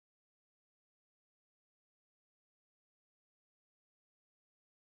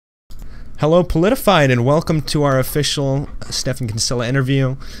Hello, Politified, and welcome to our official Stephan Kinsella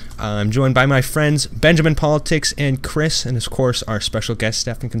interview. I'm joined by my friends Benjamin Politics and Chris, and of course our special guest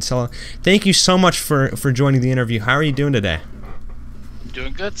Stephan Kinsella. Thank you so much for joining the interview. How are you doing today?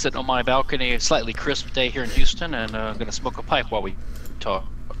 Doing good. Sitting on my balcony, a slightly crisp day here in Houston, and going to smoke a pipe while we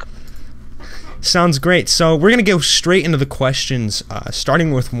talk. Sounds great. So we're going to go straight into the questions,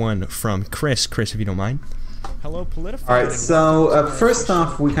 starting with one from Chris. Chris, if you don't mind. Hello, Politified. All right. So first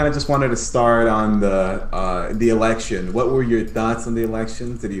off, we kind of just wanted to start on the election. What were your thoughts on the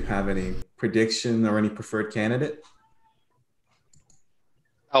election? Did you have any prediction or any preferred candidate?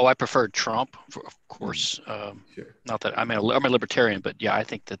 Oh, I preferred Trump, of course. Sure. Not that I'm a libertarian, but yeah, I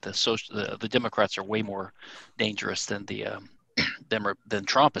think that the Democrats are way more dangerous than than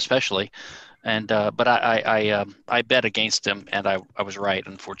Trump, especially. And but I bet against him, and I was right,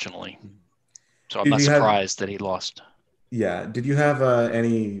 unfortunately. So I'm not surprised that he lost. Yeah. Did you have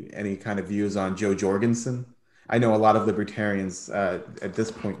any kind of views on Jo Jorgensen? I know a lot of libertarians at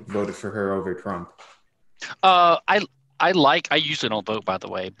this point voted for her over Trump. I usually don't vote, by the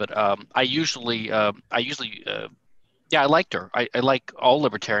way, but I liked her. I like all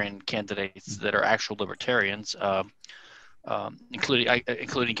libertarian candidates that are actual libertarians,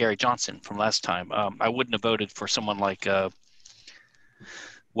 including Gary Johnson from last time. I wouldn't have voted for someone like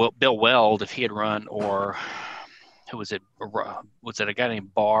Bill Weld if he had run, or who was it? Was it a guy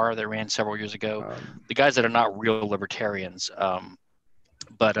named Barr that ran several years ago? The guys that are not real libertarians.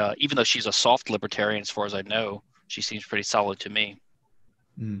 But even though she's a soft libertarian, as far as I know, she seems pretty solid to me.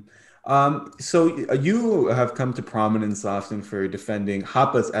 So you have come to prominence often for defending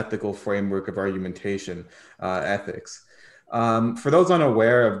Hoppe's ethical framework of argumentation, ethics. For those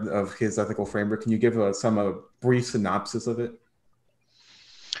unaware of his ethical framework, can you give a brief synopsis of it?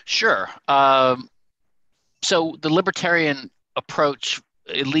 Sure. So the libertarian approach,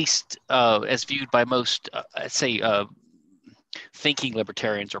 at least as viewed by most, thinking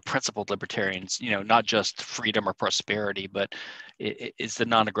libertarians or principled libertarians, not just freedom or prosperity, but it's the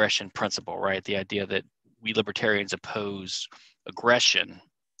non-aggression principle, right? The idea that we libertarians oppose aggression.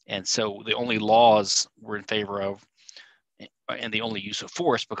 And so the only laws we're in favor of, and the only use of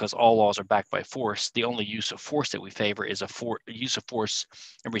force, because all laws are backed by force, the only use of force that we favor is use of force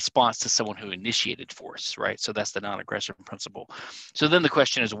in response to someone who initiated force, right? So that's the non-aggression principle. So then the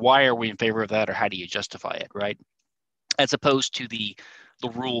question is, why are we in favor of that, or how do you justify it, right? As opposed to the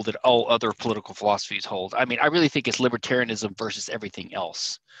rule that all other political philosophies hold. I mean, I really think it's libertarianism versus everything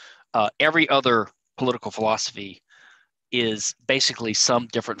else. Every other political philosophy is basically some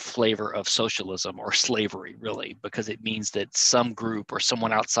different flavor of socialism or slavery, really, because it means that some group or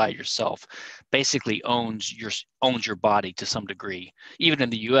someone outside yourself basically owns your body to some degree. Even in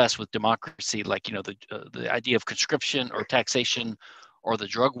the U.S. with democracy, like the idea of conscription or taxation or the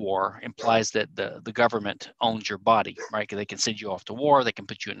drug war implies that the government owns your body, right? They can send you off to war, they can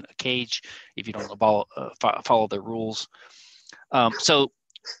put you in a cage if you don't follow their rules.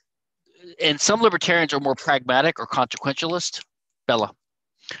 And some libertarians are more pragmatic or consequentialist, Bella,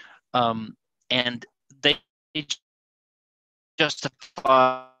 and they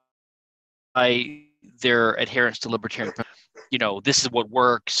justify their adherence to libertarian. This is what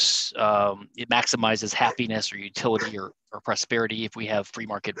works. It maximizes happiness or utility or prosperity if we have free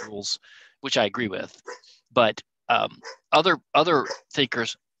market rules, which I agree with. But other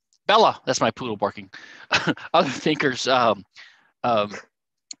thinkers, Bella, that's my poodle barking. Other thinkers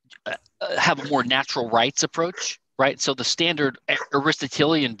have a more natural rights approach, right? So the standard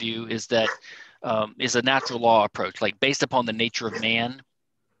Aristotelian view is that is a natural law approach, like based upon the nature of man.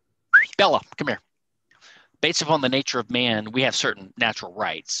 Bella, come here. Based upon the nature of man, we have certain natural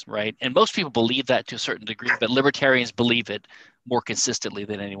rights, right? And most people believe that to a certain degree, but libertarians believe it more consistently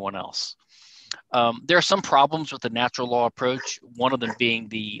than anyone else. There are some problems with the natural law approach, one of them being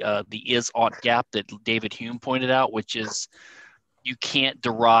the is-ought gap that David Hume pointed out, which is you can't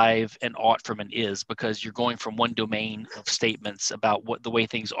derive an ought from an is, because you're going from one domain of statements about what the way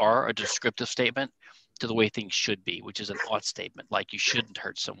things are, a descriptive statement, to the way things should be, which is an ought statement, like you shouldn't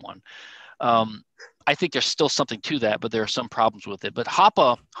hurt someone. I think there's still something to that, but there are some problems with it. But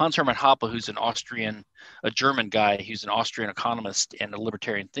Hoppe, Hans-Hermann Hoppe, who's a German guy, who's an Austrian economist and a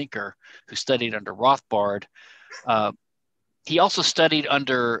libertarian thinker who studied under Rothbard. He also studied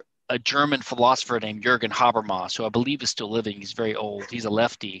under a German philosopher named Jürgen Habermas, who I believe is still living. He's very old. He's a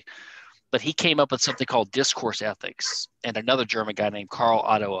lefty. But he came up with something called discourse ethics, and another German guy named Karl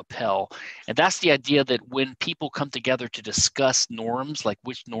Otto Appel. And that's the idea that when people come together to discuss norms, like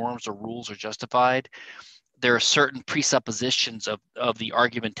which norms or rules are justified, there are certain presuppositions of the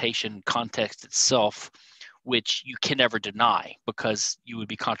argumentation context itself which you can never deny because you would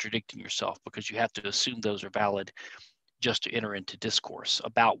be contradicting yourself, because you have to assume those are valid just to enter into discourse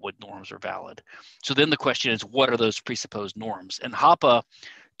about what norms are valid. So then the question is, what are those presupposed norms? And Hoppe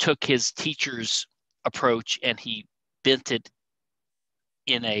took his teacher's approach and he bent it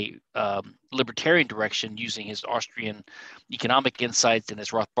in a libertarian direction using his Austrian economic insights and his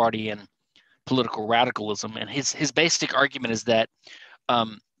Rothbardian political radicalism. And his basic argument is that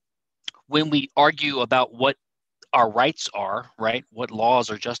when we argue about what our rights are, right, what laws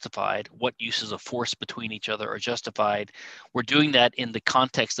are justified, what uses of force between each other are justified, we're doing that in the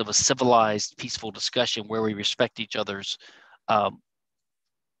context of a civilized, peaceful discussion where we respect each other's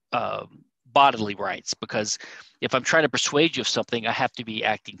bodily rights. Because if I'm trying to persuade you of something, I have to be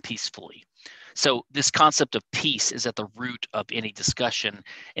acting peacefully. So this concept of peace is at the root of any discussion.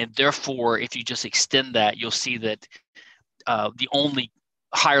 And therefore, if you just extend that, you'll see that the only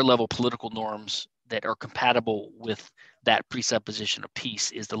higher level political norms that are compatible with that presupposition of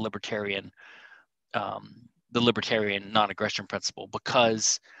peace is the libertarian non-aggression principle,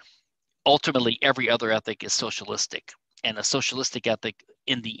 because ultimately every other ethic is socialistic. And a socialistic ethic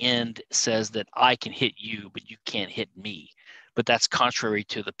in the end says that I can hit you, but you can't hit me. But that's contrary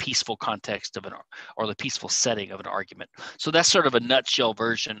to the peaceful context of or the peaceful setting of an argument. So that's sort of a nutshell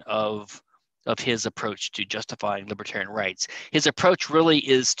version of his approach to justifying libertarian rights. His approach really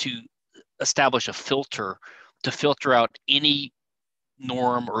is to establish a filter to filter out any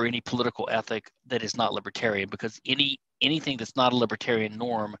norm or any political ethic that is not libertarian, because anything that's not a libertarian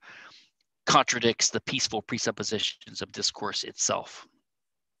norm contradicts the peaceful presuppositions of discourse itself.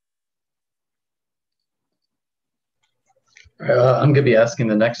 I'm going to be asking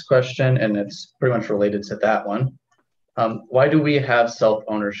the next question, and it's pretty much related to that one. Why do we have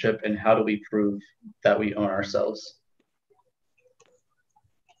self-ownership, and how do we prove that we own ourselves?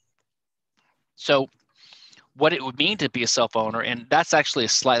 So what it would mean to be a self-owner, and that's actually a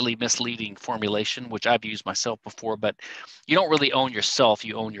slightly misleading formulation, which I've used myself before, but you don't really own yourself,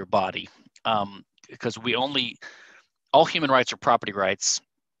 you own your body. Because all human rights are property rights,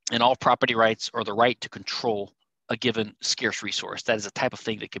 and all property rights are the right to control a given scarce resource. That is a type of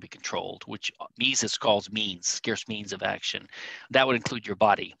thing that can be controlled, which Mises calls means, scarce means of action. That would include your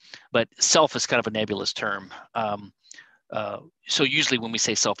body, but self is kind of a nebulous term. So usually when we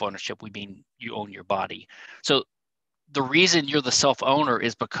say self-ownership, we mean you own your body. So the reason you're the self-owner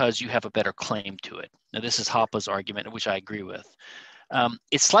is because you have a better claim to it. Now, this is Hoppe's argument, which I agree with.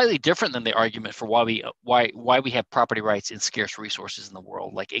 It's slightly different than the argument for why we have property rights in scarce resources in the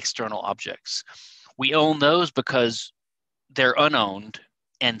world, like external objects. We own those because they're unowned,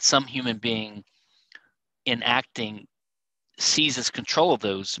 and some human being enacting seizes control of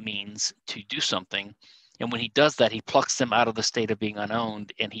those means to do something. And when he does that, he plucks them out of the state of being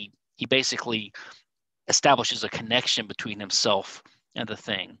unowned, and he basically establishes a connection between himself and the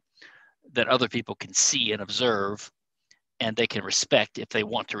thing that other people can see and observe, and they can respect if they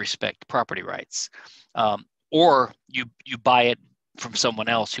want to respect property rights. Or you buy it from someone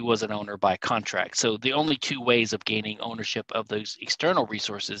else who was an owner by contract. So the only two ways of gaining ownership of those external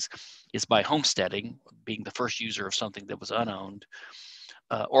resources is by homesteading, being the first user of something that was unowned,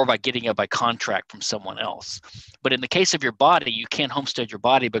 or by getting it by contract from someone else. But in the case of your body, you can't homestead your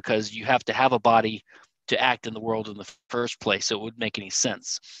body because you have to have a body to act in the world in the first place. So it wouldn't make any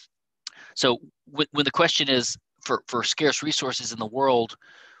sense. So when the question is for scarce resources in the world,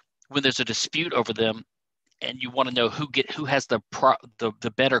 when there's a dispute over them, and you want to know who has the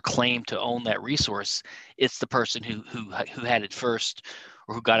better claim to own that resource, it's the person who had it first,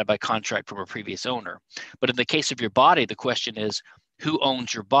 or who got it by contract from a previous owner. But in the case of your body, the question is, who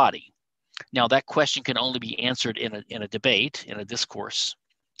owns your body? Now, that question can only be answered in a debate, in a discourse,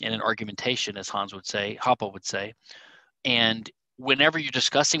 in an argumentation, as Hoppe would say. And whenever you're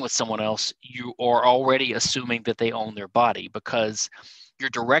discussing with someone else, you are already assuming that they own their body, because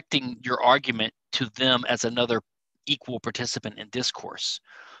you're directing your argument to them as another equal participant in discourse.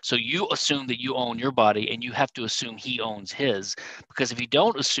 So you assume that you own your body, and you have to assume he owns his, because if you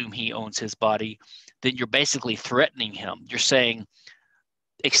don't assume he owns his body, then you're basically threatening him. You're saying,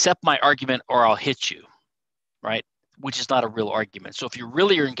 accept my argument or I'll hit you, right? Which is not a real argument. So if you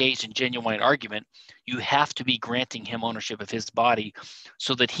really are engaged in genuine argument, you have to be granting him ownership of his body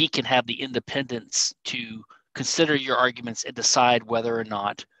so that he can have the independence to consider your arguments and decide whether or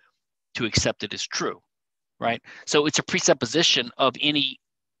not to accept it as true, right? So it's a presupposition of any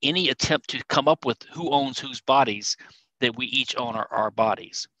attempt to come up with who owns whose bodies, that we each own our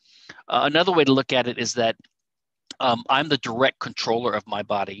bodies. Another way to look at it is that I'm the direct controller of my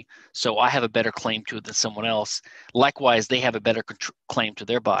body, so I have a better claim to it than someone else. Likewise, they have a better claim to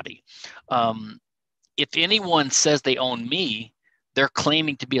their body. if anyone says they own me, they're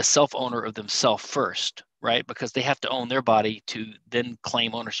claiming to be a self-owner of themselves first, right? Because they have to own their body to then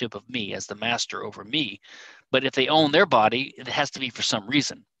claim ownership of me as the master over me. But if they own their body, it has to be for some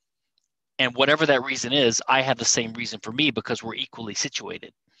reason. And whatever that reason is, I have the same reason for me because we're equally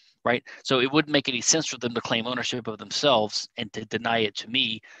situated, right? So it wouldn't make any sense for them to claim ownership of themselves and to deny it to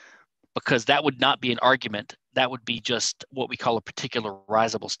me, because that would not be an argument. That would be just what we call a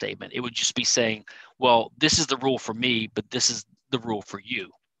particularizable statement. It would just be saying, well, this is the rule for me, but this is the rule for you.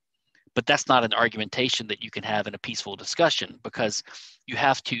 But that's not an argumentation that you can have in a peaceful discussion, because you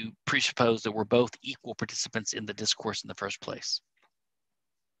have to presuppose that we're both equal participants in the discourse in the first place.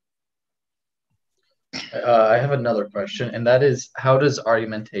 I have another question, and that is, how does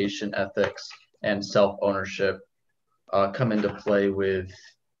argumentation ethics and self-ownership come into play with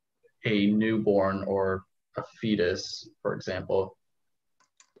a newborn or a fetus, for example?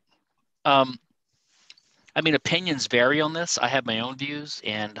 I mean, opinions vary on this. I have my own views,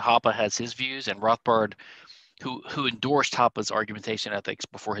 and Hoppe has his views, and Rothbard, who endorsed Hoppe's argumentation ethics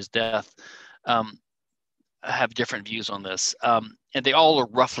before his death, have different views on this, and they all are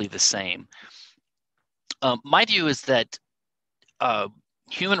roughly the same. My view is that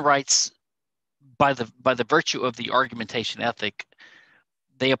human rights, by the virtue of the argumentation ethic,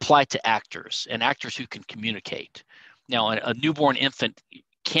 they apply to actors, and actors who can communicate. Now, a newborn infant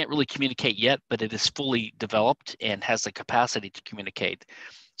can't really communicate yet, but it is fully developed and has the capacity to communicate.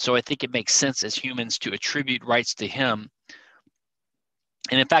 So I think it makes sense as humans to attribute rights to him.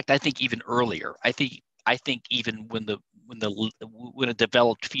 And in fact, I think even earlier. I think even when a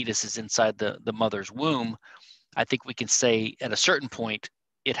developed fetus is inside the mother's womb, I think we can say at a certain point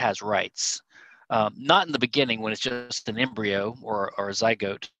it has rights. Not in the beginning when it's just an embryo or a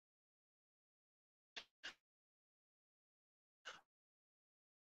zygote.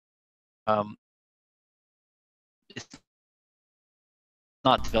 It's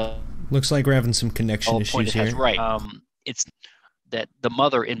not developed. Looks like we're having some connection issues here. Right. It's that the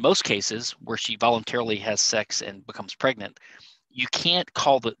mother, in most cases where she voluntarily has sex and becomes pregnant, you can't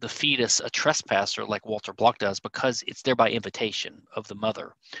call the fetus a trespasser like Walter Block does, because it's there by invitation of the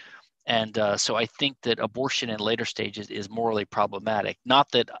mother. And so I think that abortion in later stages is morally problematic.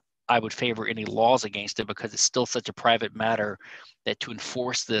 Not that I would favor any laws against it, because it's still such a private matter that to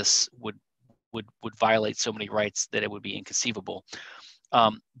enforce this would violate so many rights that it would be inconceivable.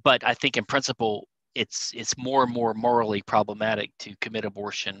 But I think in principle, it's more and more morally problematic to commit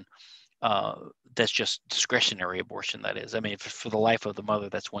abortion. That's just discretionary abortion, that is. I mean, for the life of the mother,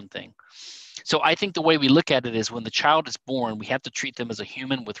 that's one thing. So I think the way we look at it is, when the child is born, we have to treat them as a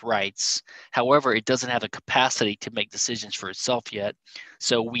human with rights. However, it doesn't have the capacity to make decisions for itself yet.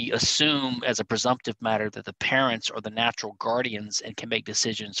 So we assume as a presumptive matter that the parents are the natural guardians and can make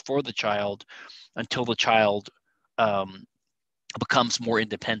decisions for the child until the child becomes more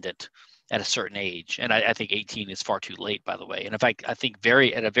independent at a certain age. And I think 18 is far too late, by the way. And in fact, I think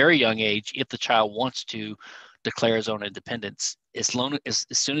at a very young age, if the child wants to declare his own independence, as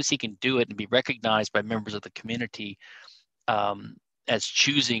soon as he can do it and be recognized by members of the community as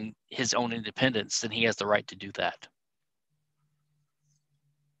choosing his own independence, then he has the right to do that.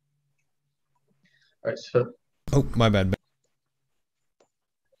 All right. So, oh, my bad.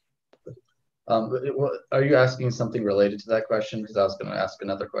 Are you asking something related to that question? Because I was going to ask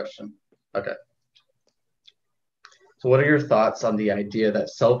another question. Okay. So what are your thoughts on the idea that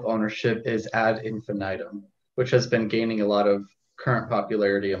self-ownership is ad infinitum, which has been gaining a lot of current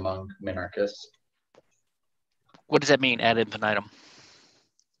popularity among minarchists? What does that mean, ad infinitum?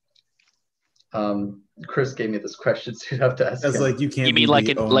 Chris gave me this question, so you'd have to ask him. Like you can't. You mean like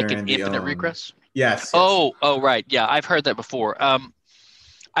an infinite regress? Yes. Oh, right. Yeah, I've heard that before.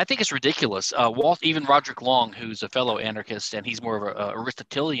 I think it's ridiculous. Even Roderick Long, who's a fellow anarchist, and he's more of an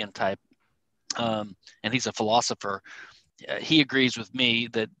Aristotelian type, and he's a philosopher, he agrees with me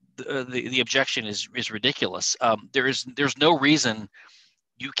that the objection is ridiculous. There's no reason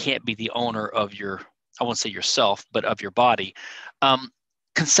you can't be the owner of your, I won't say yourself, but of your body.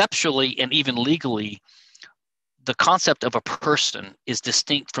 Conceptually and even legally, the concept of a person is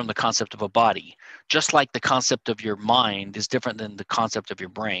distinct from the concept of a body, just like the concept of your mind is different than the concept of your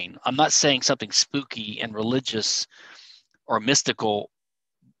brain. I'm not saying something spooky and religious or mystical,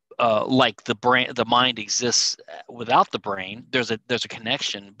 like the mind exists without the brain. There's a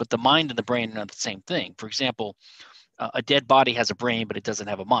connection, but the mind and the brain are not the same thing. For example, a dead body has a brain, but it doesn't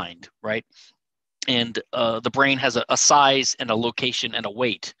have a mind, right? And the brain has a size and a location and a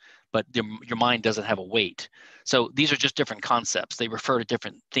weight, but your mind doesn't have a weight. So these are just different concepts. They refer to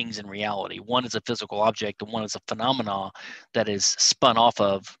different things in reality. One is a physical object, and one is a phenomena that is spun off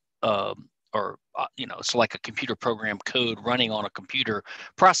of it's like a computer program code running on a computer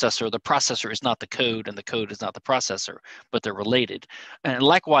processor. The processor is not the code and the code is not the processor, but they're related. And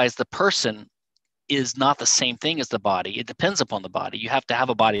likewise, the person is not the same thing as the body. It depends upon the body. You have to have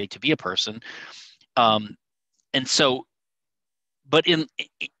a body to be a person. And so, but in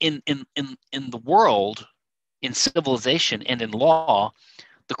the world, in civilization and in law,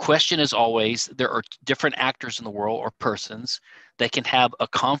 the question is always, there are different actors in the world or persons that can have a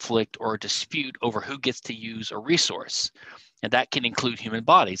conflict or a dispute over who gets to use a resource. And that can include human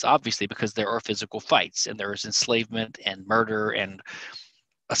bodies, obviously, because there are physical fights and there is enslavement and murder and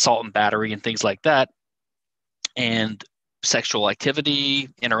assault and battery and things like that. And sexual activity,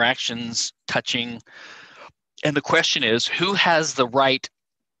 interactions, touching. And the question is, who has the right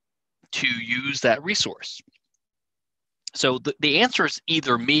to use that resource? So the answer is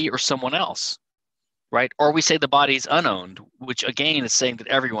either me or someone else, right? Or we say the body is unowned, which again is saying that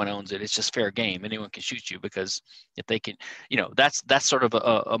everyone owns it. It's just fair game. Anyone can shoot you because if they can, that's sort of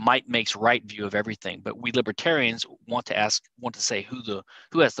a might makes right view of everything. But we libertarians want to say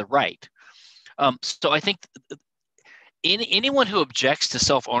who has the right. So I think anyone who objects to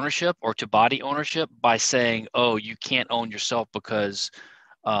self-ownership or to body ownership by saying, oh, you can't own yourself because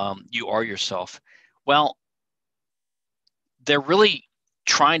you are yourself. Well, they're really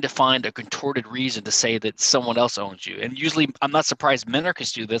trying to find a contorted reason to say that someone else owns you. And usually I'm not surprised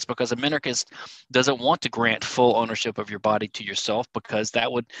minarchists do this, because a minarchist doesn't want to grant full ownership of your body to yourself, because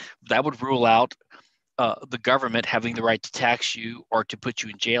that would rule out the government having the right to tax you or to put you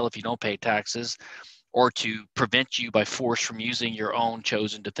in jail if you don't pay taxes, or to prevent you by force from using your own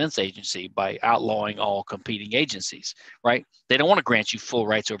chosen defense agency by outlawing all competing agencies, right? They don't want to grant you full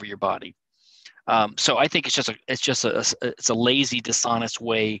rights over your body. So I think it's a lazy, dishonest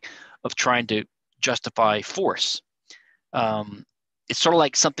way of trying to justify force. It's sort of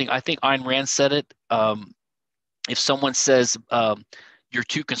like something, I think Ayn Rand said it. If someone says you're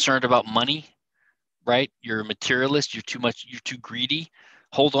too concerned about money, right? You're a materialist. You're too greedy.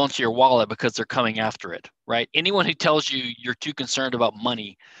 Hold on to your wallet because they're coming after it, right? Anyone who tells you you're too concerned about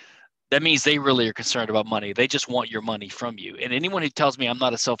money, that means they really are concerned about money. They just want your money from you. And anyone who tells me I'm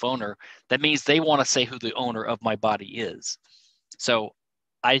not a self-owner, that means they want to say who the owner of my body is. So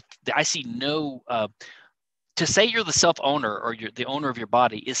I see no, to say you're the self-owner or you're the owner of your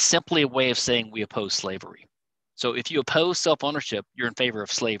body is simply a way of saying we oppose slavery. So if you oppose self-ownership, you're in favor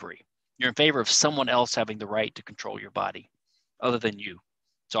of slavery. You're in favor of someone else having the right to control your body other than you.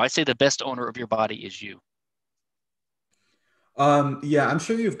 So I say the best owner of your body is you. Yeah, I'm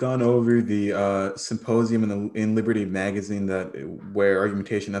sure you've gone over the symposium in Liberty magazine where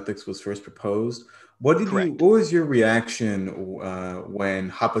argumentation ethics was first proposed. What was your reaction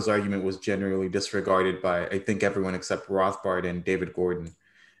when Hoppe's argument was generally disregarded by, I think, everyone except Rothbard and David Gordon?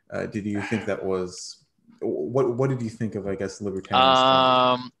 Did you think what did you think of, I guess,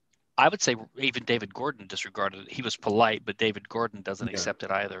 libertarians? I would say even David Gordon disregarded it. He was polite, but David Gordon doesn't accept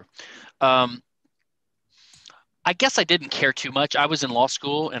it either. I guess I didn't care too much. I was in law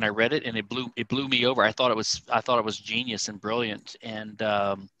school and I read it, and it blew me over. I thought it was genius and brilliant, and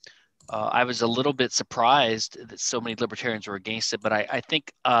I was a little bit surprised that so many libertarians were against it. But I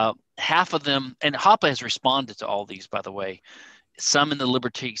think half of them, and Hoppe has responded to all these, by the way, some in the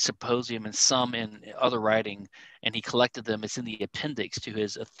Liberty Symposium and some in other writing, and he collected them. It's in the appendix to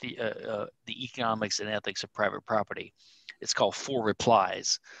his the Economics and Ethics of Private Property. It's called 4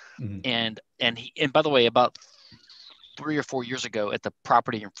 Replies. Mm-hmm. And by the way, about 3 or 4 years ago at the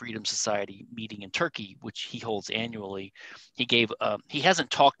Property and Freedom Society meeting in Turkey, which he holds annually, he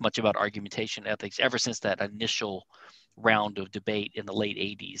hasn't talked much about argumentation ethics ever since that initial round of debate in the late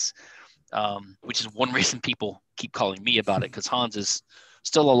 80s, which is one reason people keep calling me about it, because Hans is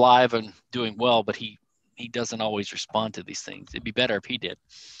still alive and doing well, but he doesn't always respond to these things. It'd be better if he did.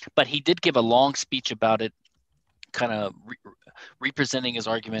 But he did give a long speech about it, kind of representing his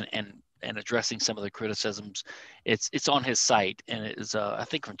argument and addressing some of the criticisms. It's on his site, and it is I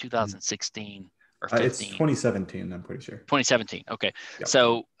think from 2016 or 15. It's 2017, I'm pretty sure. 2017. Okay. Yep.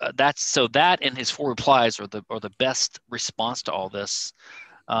 So that and his 4 replies are the best response to all this.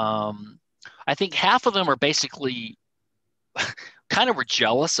 I think half of them are basically kind of were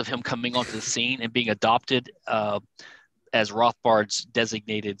jealous of him coming onto the scene and being adopted as Rothbard's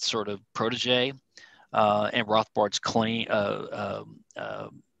designated sort of protege, and Rothbard's claim,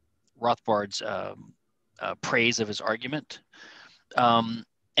 Rothbard's praise of his argument. And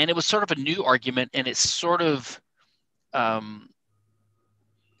it was sort of a new argument, and it sort of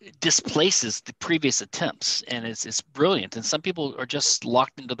displaces the previous attempts, and it's brilliant. And some people are just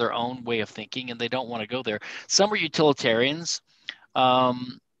locked into their own way of thinking, and they don't want to go there. Some are utilitarians.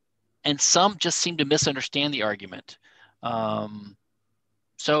 and some just seem to misunderstand the argument.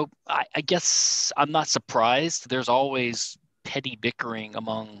 So I guess I'm not surprised. There's always petty bickering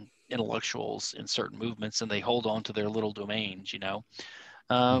among intellectuals in certain movements, and they hold on to their little domains,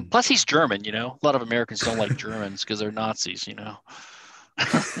 Plus, he's German, A lot of Americans don't like Germans because they're Nazis,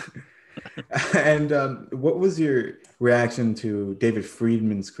 And what was your reaction to David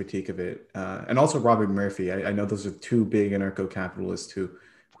Friedman's critique of it, and also Robert Murphy? I know those are two big anarcho-capitalists who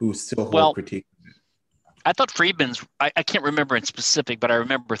still hold Well, critique. I thought Friedman's, I can't remember in specific, but I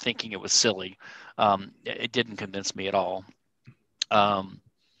remember thinking it was silly. It didn't convince me at all.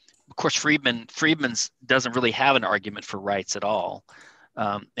 Of course, Friedman's doesn't really have an argument for rights at all.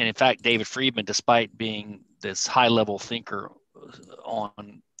 And in fact, David Friedman, despite being this high-level thinker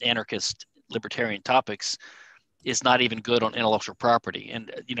on anarchist libertarian topics, is not even good on intellectual property.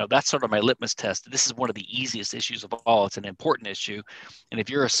 And, that's sort of my litmus test. This is one of the easiest issues of all. It's an important issue. And if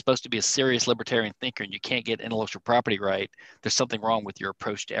you're supposed to be a serious libertarian thinker and you can't get intellectual property right, there's something wrong with your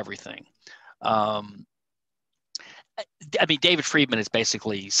approach to everything. David Friedman is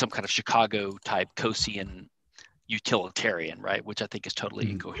basically some kind of Chicago type Coasian utilitarian, right? Which I think is totally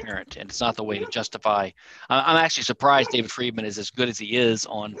incoherent, and it's not the way to justify. I'm actually surprised David Friedman is as good as he is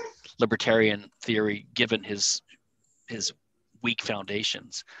on libertarian theory, given his weak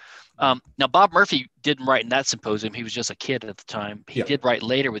foundations. Now, Bob Murphy didn't write in that symposium. He was just a kid at the time. He did write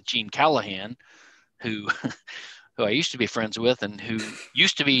later with Gene Callahan, who I used to be friends with, and who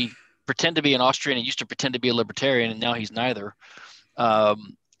used to pretend to be an Austrian and used to pretend to be a libertarian, and now he's neither.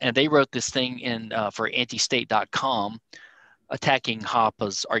 And they wrote this thing for antistate.com attacking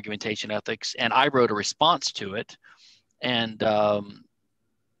Hoppe's argumentation ethics, and I wrote a response to it. And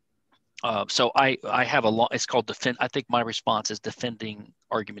so I have it's called Defend. I think my response is Defending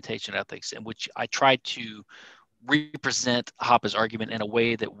Argumentation Ethics, in which I tried to represent Hoppe's argument in a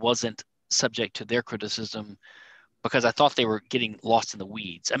way that wasn't subject to their criticism, because I thought they were getting lost in the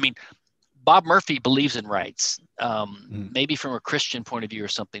weeds. I mean, Bob Murphy believes in rights, maybe from a Christian point of view or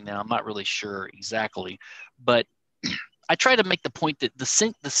something. Now, I'm not really sure exactly, but I try to make the point that the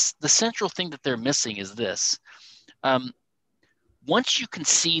central thing that they're missing is this. Once you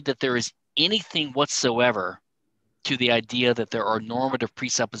concede that there is anything whatsoever to the idea that there are normative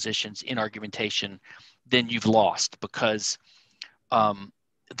presuppositions in argumentation, then you've lost, because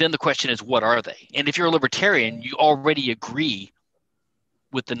then the question is, what are they? And if you're a libertarian, you already agree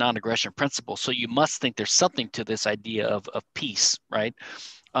with the non-aggression principle. So you must think there's something to this idea of peace, right?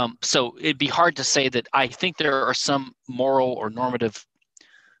 So it'd be hard to say that I think there are some moral or normative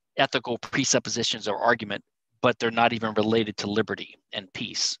ethical presuppositions or argument, but they're not even related to liberty and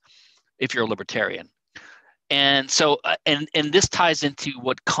peace if you're a libertarian. And so, and this ties into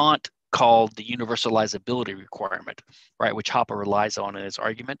what Kant called the universalizability requirement, right, which Hoppe relies on in his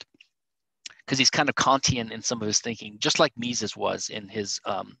argument, because he's kind of Kantian in some of his thinking, just like Mises was in his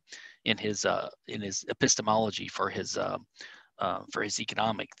epistemology for his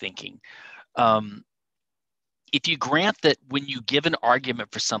economic thinking. If you grant that when you give an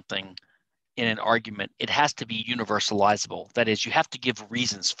argument for something in an argument, it has to be universalizable. That is, you have to give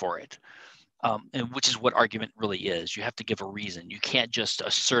reasons for it, and which is what argument really is. You have to give a reason. You can't just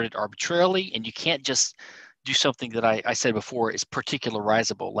assert it arbitrarily, and you can't just do something that I said before is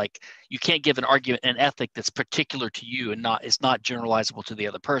particularizable. Like, you can't give an argument, an ethic that's particular to you and it's not generalizable to the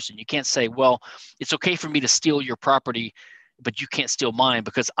other person. You can't say, well, it's okay for me to steal your property, but you can't steal mine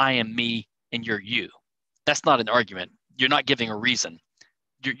because I am me and you're you. That's not an argument. You're not giving a reason.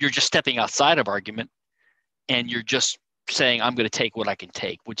 You're just stepping outside of argument, and you're just saying, I'm going to take what I can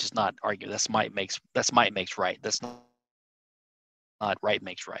take, which is not argument. That's might makes right. That's not right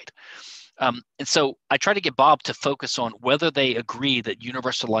makes right. And so I try to get Bob to focus on whether they agree that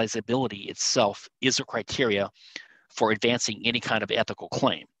universalizability itself is a criteria for advancing any kind of ethical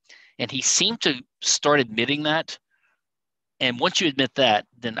claim. And he seemed to start admitting that. And once you admit that,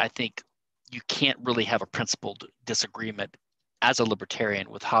 then I think you can't really have a principled disagreement as a libertarian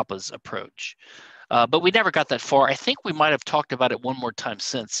with Hoppe's approach. But we never got that far. I think we might have talked about it one more time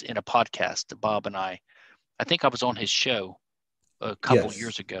since in a podcast, Bob and I. I think I was on his show a couple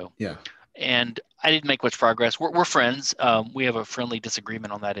years ago. Yeah. And I didn't make much progress. We're friends. We have a friendly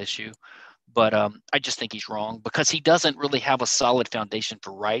disagreement on that issue. But I just think he's wrong, because he doesn't really have a solid foundation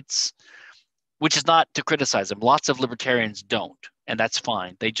for rights, which is not to criticize him. Lots of libertarians don't, and that's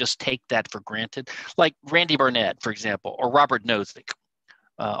fine. They just take that for granted. Like Randy Barnett, for example, or Robert Nozick,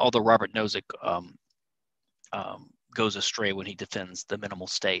 although Robert Nozick goes astray when he defends the minimal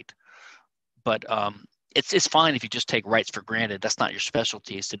state. But it's fine if you just take rights for granted. That's not your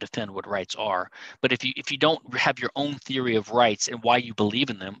specialty, is to defend what rights are. But if you don't have your own theory of rights and why you believe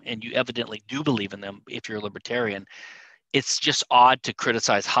in them, and you evidently do believe in them if you're a libertarian, it's just odd to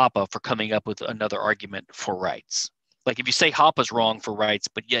criticize Hoppe for coming up with another argument for rights. Like if you say Hoppe's wrong for rights,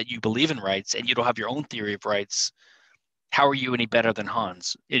 but yet you believe in rights and you don't have your own theory of rights, how are you any better than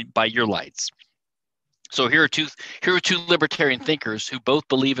Hans by your lights? So here are two libertarian thinkers who both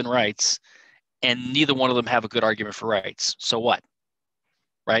believe in rights, and neither one of them have a good argument for rights. So what?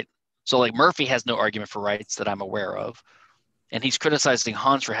 Right? So like Murphy has no argument for rights that I'm aware of, and he's criticizing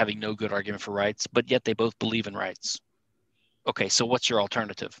Hans for having no good argument for rights, but yet they both believe in rights. Okay, so what's your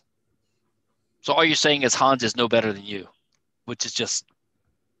alternative? So all you're saying is Hans is no better than you, which is just,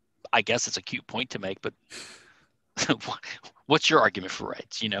 I guess it's a cute point to make, but what's your argument for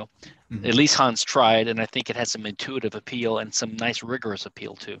rights? Mm-hmm. At least Hans tried, and I think it has some intuitive appeal and some nice rigorous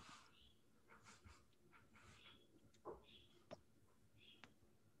appeal too.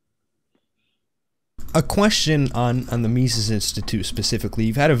 A question on the Mises Institute specifically.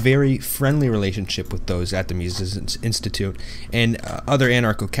 You've had a very friendly relationship with those at the Mises Institute and other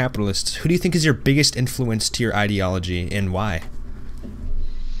anarcho-capitalists. Who do you think is your biggest influence to your ideology, and why?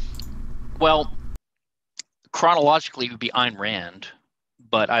 Well, chronologically, it would be Ayn Rand,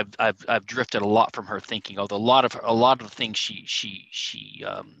 but I've drifted a lot from her thinking. Although a lot of the things she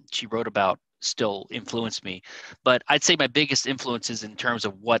wrote about still influence me. But I'd say my biggest influences in terms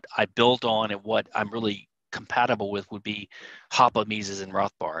of what I build on and what I'm really compatible with would be Hoppe, Mises, and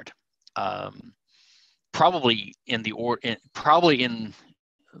Rothbard. Probably in the order Hoppe,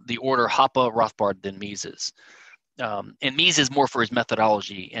 Rothbard, then Mises. And Mises more for his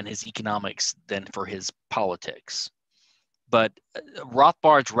methodology and his economics than for his politics. But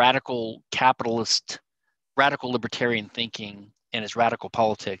Rothbard's radical capitalist, radical libertarian thinking and his radical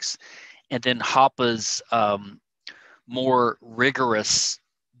politics, and then Hoppe's more rigorous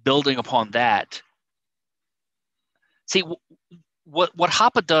building upon that. See, what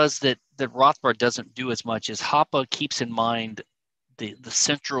Hoppe does that Rothbard doesn't do as much is Hoppe keeps in mind the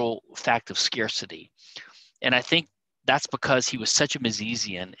central fact of scarcity. And I think that's because he was such a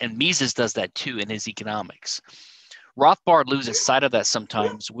Misesian, and Mises does that too in his economics. Rothbard loses sight of that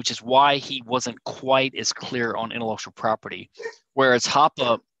sometimes, which is why he wasn't quite as clear on intellectual property, whereas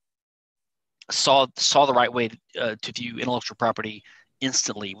Hoppe saw the right way to view intellectual property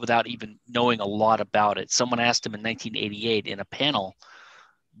instantly without even knowing a lot about it. Someone asked him in 1988 in a panel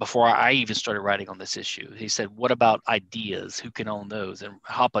before I even started writing on this issue. He said, "What about ideas? Who can own those?" And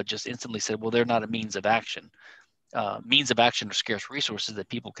Hoppe just instantly said, "Well, they're not a means of action. Means of action are scarce resources that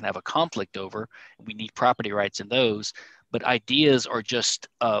people can have a conflict over. We need property rights in those. But ideas are just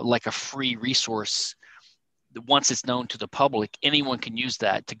like a free resource. Once it's known to the public, anyone can use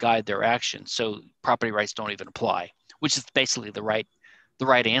that to guide their action. So property rights don't even apply," which is basically the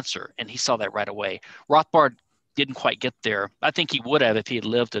right answer. And he saw that right away. Rothbard didn't quite get there. I think he would have if he had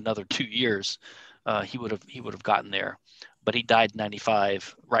lived another 2 years. He would have gotten there. But he died in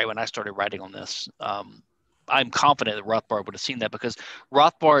 95, right when I started writing on this. I'm confident that Rothbard would have seen that because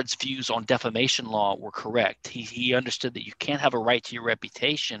Rothbard's views on defamation law were correct. He understood that you can't have a right to your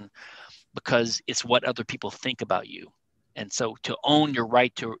reputation because it's what other people think about you. And so to own your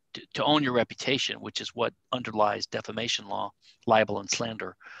right to own your reputation, which is what underlies defamation law, libel and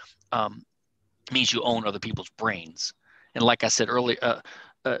slander, means you own other people's brains. And like I said earlier,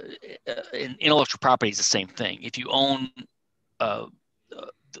 in intellectual property is the same thing. If you own the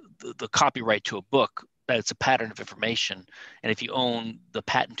copyright to a book, it's a pattern of information. And if you own the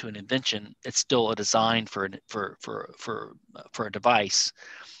patent to an invention, it's still a design for a device.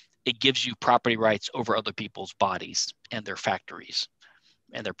 It gives you property rights over other people's bodies and their factories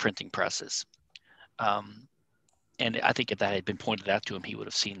and their printing presses. And I think if that had been pointed out to him, he would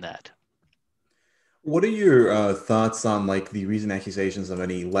have seen that. What are your thoughts on like the recent accusations of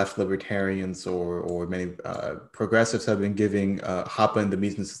many left libertarians or many progressives have been giving Hoppe and the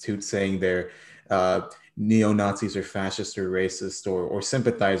Mises Institute, saying they're neo-Nazis or fascist or racist or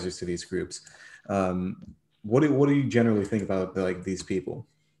sympathizers to these groups? What do you generally think about like these people,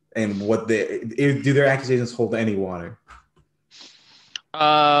 and do their accusations hold any water?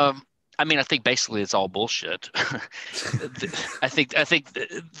 I mean, I think basically it's all bullshit. I think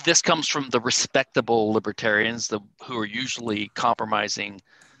this comes from the respectable libertarians, who are usually compromising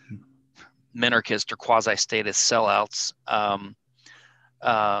minarchist or quasi-statist sellouts.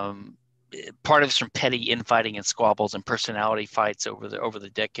 Part of it's from petty infighting and squabbles and personality fights over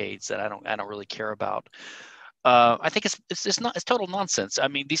the decades that I don't really care about. I think it's total nonsense. I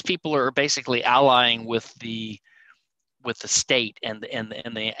mean, these people are basically allying with the with the state and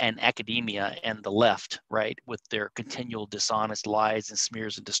academia and the left, right, with their continual dishonest lies and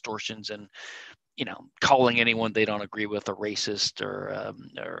smears and distortions, and calling anyone they don't agree with a racist or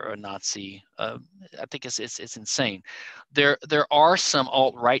a Nazi. I think it's insane. There are some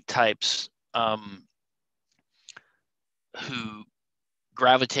alt-right types who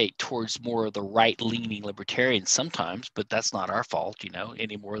gravitate towards more of the right-leaning libertarians sometimes, but that's not our fault,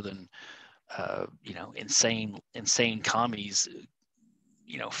 any more than insane commies,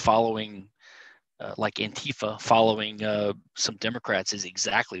 following like Antifa following some Democrats is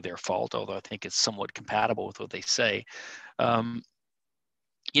exactly their fault, although I think it's somewhat compatible with what they say.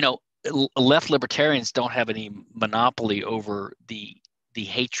 Left libertarians don't have any monopoly over the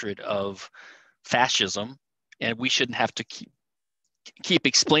hatred of fascism, and we shouldn't have to keep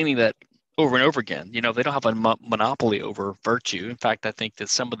explaining that over and over again. They don't have a monopoly over virtue. In fact, I think that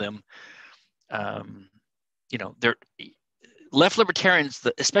some of them, they're left libertarians,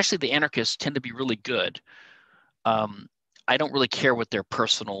 especially the anarchists, tend to be really good. I don't really care what their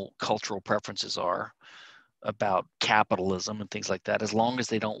personal cultural preferences are about capitalism and things like that, as long as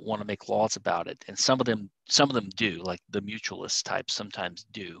they don't want to make laws about it. And some of them do, like the mutualist types sometimes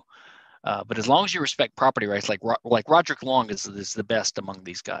do. But as long as you respect property rights, like Roderick Long is the best among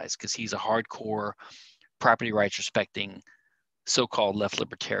these guys, because he's a hardcore property rights respecting so-called left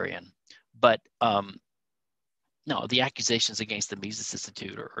libertarian. But no, the accusations against the Mises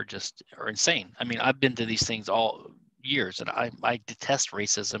Institute are insane. I mean, I've been to these things all years, and I detest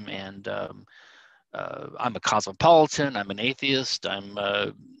racism, and I'm a cosmopolitan. I'm an atheist. I'm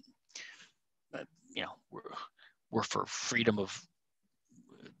we're for freedom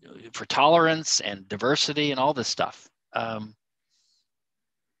for tolerance and diversity and all this stuff,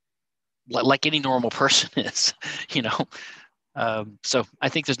 like any normal person is, so I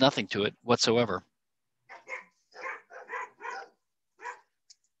think there's nothing to it whatsoever.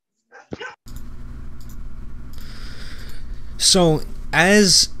 So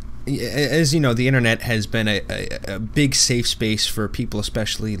as the internet has been a big safe space for people,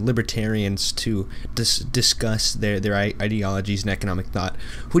 especially libertarians, to discuss their ideologies and economic thought.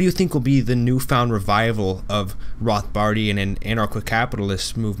 Who do you think will be the newfound revival of Rothbardian and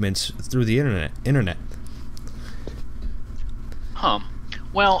anarcho-capitalist movements through the internet?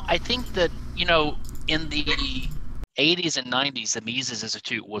 Well, I think that, in the 80s and 90s, the Mises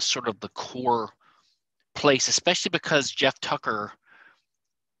Institute was sort of the core place, especially because Jeff Tucker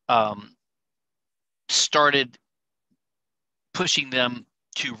started pushing them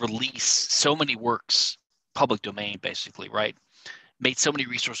to release so many works, public domain, basically, right? Made so many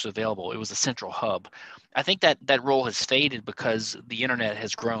resources available. It was a central hub. I think that role has faded because the internet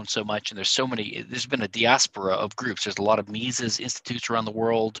has grown so much, and there's been a diaspora of groups. There's a lot of Mises institutes around the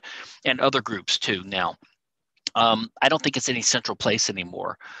world and other groups too now. I don't think it's any central place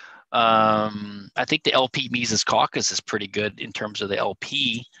anymore. I think the LP Mises Caucus is pretty good in terms of the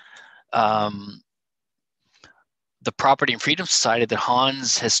LP. The Property and Freedom Society that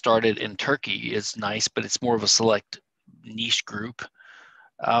Hans has started in Turkey is nice, but it's more of a select niche group.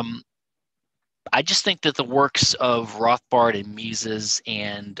 I just think that the works of Rothbard and Mises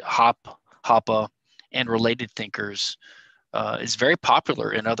and Hoppe and related thinkers is very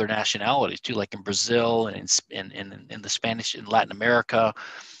popular in other nationalities too, like in Brazil and in the Spanish, in Latin America,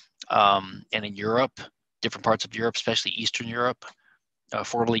 and in Europe, different parts of Europe, especially Eastern Europe,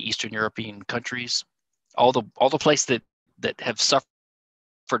 formerly Eastern European countries, all the places that have suffered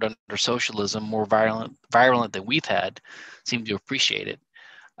under socialism more virulent than we've had, seem to appreciate it.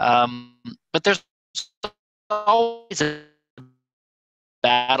 But there's always a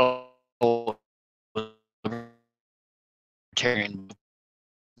battle with libertarian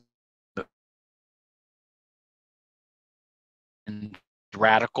and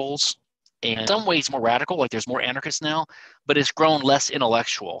radicals, and in some ways more radical, like there's more anarchists now, but it's grown less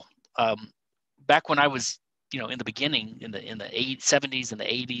intellectual. Back when I was, in the beginning, in the 70s and the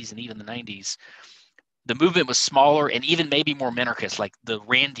 80s and even the 90s, the movement was smaller and even maybe more minarchist, like the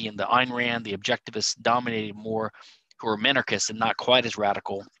Randian, the Ayn Rand, the objectivists dominated more, who were minarchists and not quite as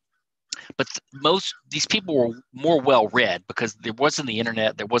radical. But these people were more well-read because there wasn't the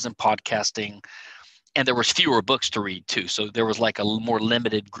internet, there wasn't podcasting, and there was fewer books to read too. So there was like a more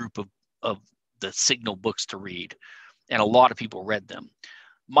limited group of the signal books to read, and a lot of people read them.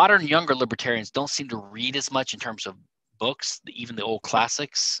 Modern younger libertarians don't seem to read as much in terms of books, even the old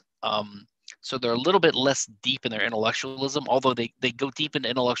classics. So they're a little bit less deep in their intellectualism, although they go deep into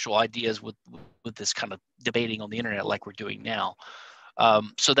intellectual ideas with this kind of debating on the internet like we're doing now.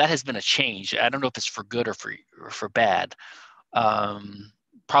 So that has been a change. I don't know if it's for good or for bad.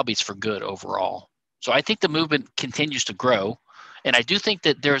 Probably it's for good overall. So I think the movement continues to grow. And I do think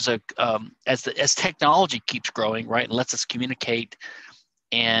that there's as technology keeps growing, right, and lets us communicate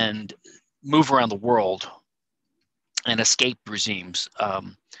and move around the world and escape regimes,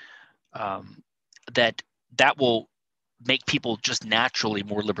 that will make people just naturally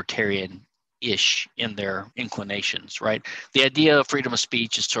more libertarian-ish in their inclinations, right? The idea of freedom of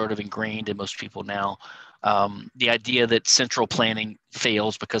speech is sort of ingrained in most people now. The idea that central planning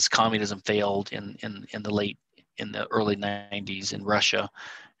fails because communism failed in the early 90s in Russia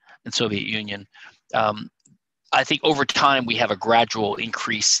and Soviet Union. I think over time we have a gradual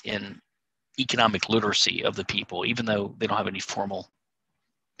increase in economic literacy of the people, even though they don't have any formal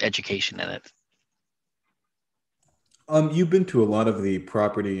education in it. You've been to a lot of the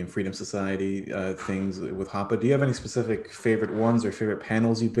Property and Freedom Society things with HOPA. Do you have any specific favorite ones or favorite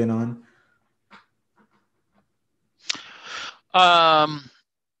panels you've been on? Well,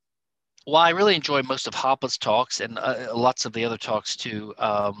 I really enjoy most of HOPA's talks and lots of the other talks too.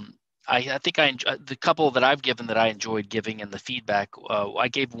 I think the couple that I've given that I enjoyed giving and the feedback, I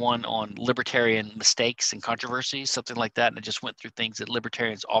gave one on libertarian mistakes and controversies, something like that. And I just went through things that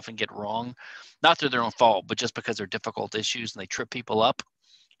libertarians often get wrong, not through their own fault, but just because they're difficult issues and they trip people up.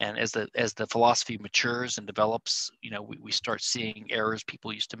 And as the philosophy matures and develops, we start seeing errors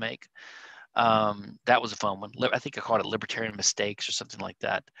people used to make. That was a fun one. I think I called it libertarian mistakes or something like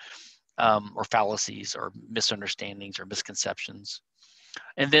that, or fallacies or misunderstandings or misconceptions.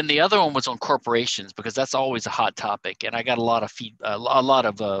 And then the other one was on corporations, because that's always a hot topic. And I got a lot of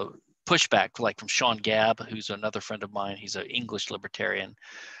pushback, like from Sean Gabb, who's another friend of mine. He's an English libertarian.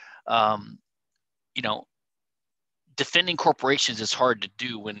 Defending corporations is hard to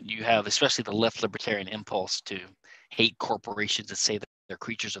do when you have, especially the left libertarian impulse to hate corporations and say that they're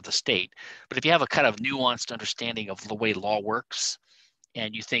creatures of the state. But if you have a kind of nuanced understanding of the way law works,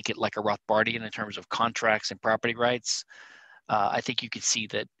 and you think it like a Rothbardian in terms of contracts and property rights, I think you could see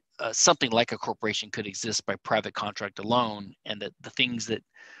that something like a corporation could exist by private contract alone, and that the things that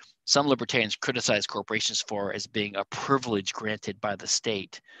some libertarians criticize corporations for as being a privilege granted by the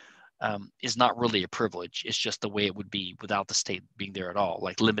state is not really a privilege. It's just the way it would be without the state being there at all,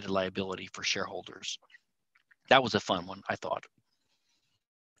 like limited liability for shareholders. That was a fun one, I thought.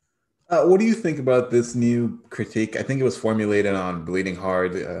 What do you think about this new critique? I think it was formulated on Bleeding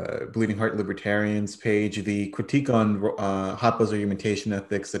Heart Libertarians page. The critique on Hoppa's argumentation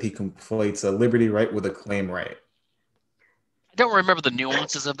ethics, that he conflates a liberty right with a claim right. I don't remember the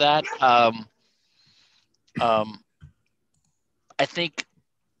nuances of that. I think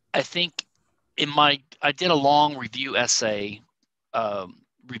I did a long review essay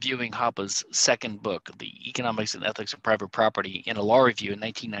reviewing Hoppa's second book, The Economics and Ethics of Private Property, in a law review in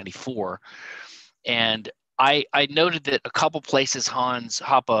 1994. And I noted that a couple places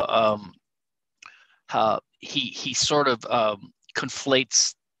Hoppa, he sort of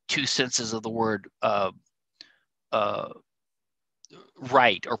conflates two senses of the word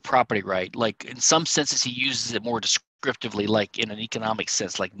right or property right. Like in some senses, he uses it more descriptively, like in an economic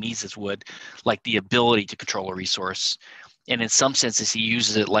sense, like Mises would, like the ability to control a resource. And in some senses, he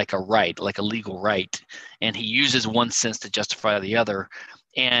uses it like a right, like a legal right. And he uses one sense to justify the other.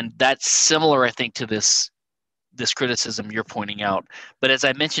 And that's similar, I think, to this criticism you're pointing out. But as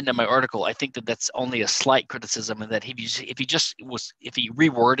I mentioned in my article, I think that that's only a slight criticism, and that if he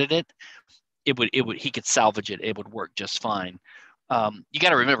reworded it, he could salvage it. It would work just fine. You got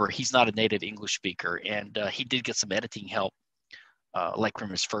to remember, he's not a native English speaker, and he did get some editing help, like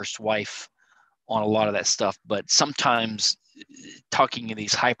from his first wife, on a lot of that stuff. But sometimes talking in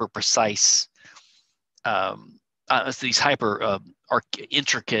these hyper precise,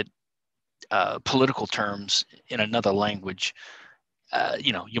 intricate political terms in another language,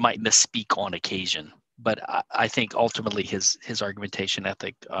 you might misspeak on occasion. But I think ultimately his argumentation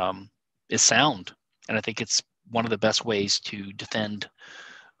ethic is sound, and I think it's one of the best ways to defend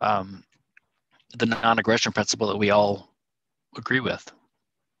the non-aggression principle that we all agree with.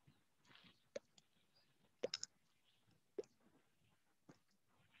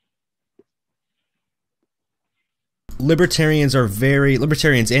 Libertarians and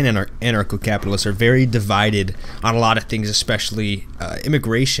anarcho-capitalists are very divided on a lot of things, especially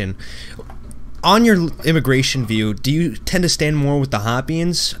immigration. On your immigration view, do you tend to stand more with the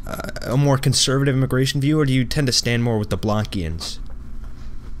Hoppians, a more conservative immigration view, or do you tend to stand more with the Blockians?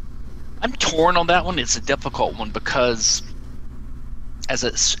 I'm torn on that one. It's a difficult one, because as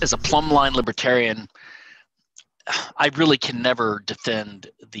a plumb line libertarian, I really can never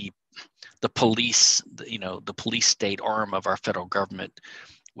defend the police, the police state arm of our federal government,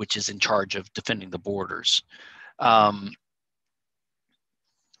 which is in charge of defending the borders. And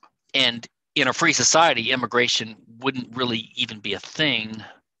in a free society, immigration wouldn't really even be a thing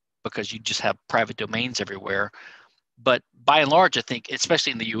because you just have private domains everywhere. But by and large, I think,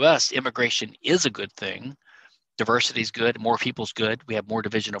 especially in the US, immigration is a good thing. Diversity is good, more people's good. We have more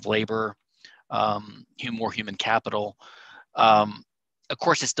division of labor, more human capital. Of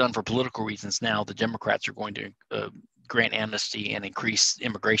course, it's done for political reasons now. The Democrats are going to grant amnesty and increase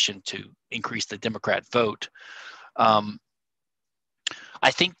immigration to increase the Democrat vote.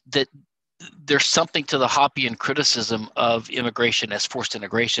 I think that there's something to the Hoppian criticism of immigration as forced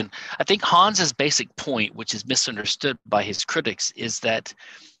integration. I think Hans's basic point, which is misunderstood by his critics, is that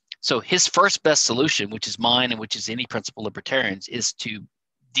so his first best solution, which is mine and which is any principled libertarians, is to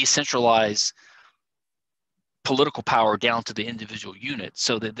decentralize political power down to the individual unit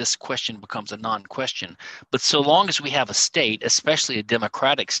so that this question becomes a non-question. But so long as we have a state, especially a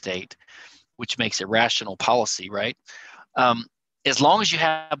democratic state, which makes it rational policy, right? As long as you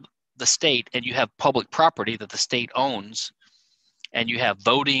have the state and you have public property that the state owns, and you have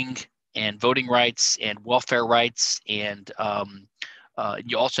voting and voting rights and welfare rights, and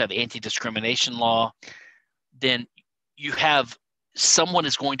you also have anti-discrimination law, then you have someone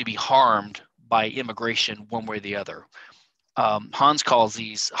is going to be harmed by immigration one way or the other. Hoppe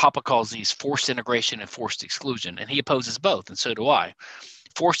calls these forced integration and forced exclusion, and he opposes both, and so do I.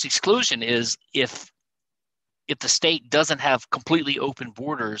 Forced exclusion is if the state doesn't have completely open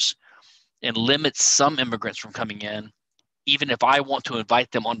borders and limits some immigrants from coming in, even if I want to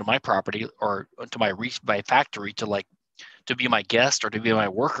invite them onto my property or onto my factory to be my guest or to be my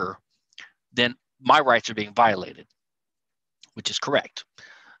worker, then my rights are being violated, which is correct.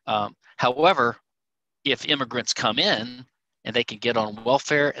 However, if immigrants come in and they can get on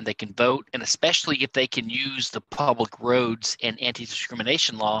welfare and they can vote, and especially if they can use the public roads and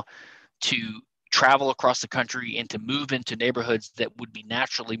anti-discrimination law to travel across the country and to move into neighborhoods that would be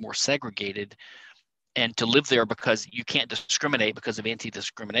naturally more segregated and to live there because you can't discriminate because of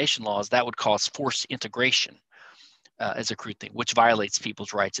anti-discrimination laws, that would cause forced integration as a crude thing, which violates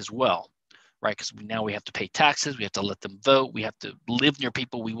people's rights as well, right? Because now we have to pay taxes, we have to let them vote, we have to live near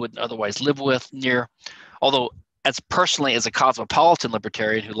people we wouldn't otherwise live with near. Although as a cosmopolitan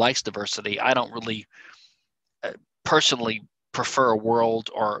libertarian who likes diversity, I don't really personally prefer a world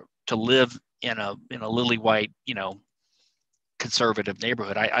or to live in a lily white, conservative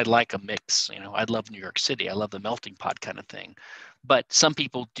neighborhood. I like a mix. I love New York City. I love the melting pot kind of thing. But some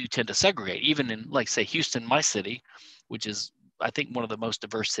people do tend to segregate, even in, like, say, Houston, my city, which is, I think, one of the most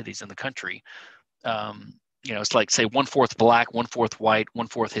diverse cities in the country. It's like, say, 1/4 Black, 1/4 white,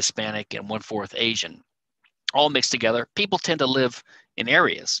 1/4 Hispanic, and 1/4 Asian, all mixed together. People tend to live in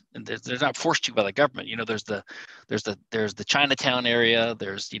areas, and they're not forced to by the government. There's the Chinatown area.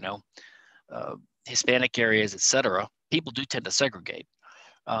 There's Hispanic areas, etc. People do tend to segregate.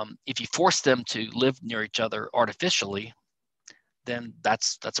 If you force them to live near each other artificially, then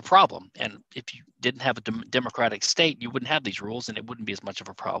that's a problem. And if you didn't have a democratic state, you wouldn't have these rules, and it wouldn't be as much of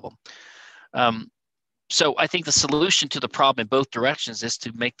a problem. So I think the solution to the problem in both directions is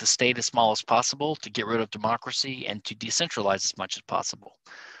to make the state as small as possible, to get rid of democracy, and to decentralize as much as possible.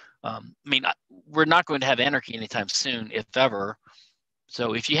 We're not going to have anarchy anytime soon, if ever.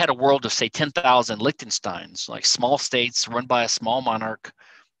 So if you had a world of, say, 10,000 Liechtensteins, like small states run by a small monarch,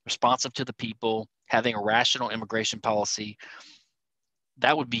 responsive to the people, having a rational immigration policy,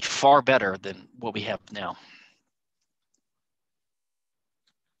 that would be far better than what we have now.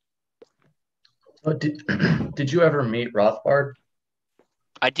 Did you ever meet Rothbard?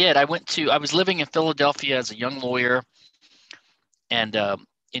 I did. I was living in Philadelphia as a young lawyer, and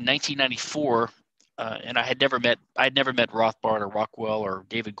in 1994, and I had never met Rothbard or Rockwell or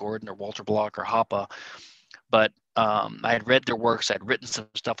David Gordon or Walter Block or Hoppe, but I had read their works. I'd written some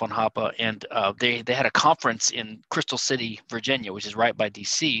stuff on Hoppe, and they had a conference in Crystal City, Virginia, which is right by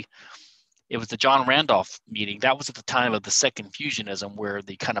DC. It was the John Randolph meeting. That was at the time of the second fusionism, where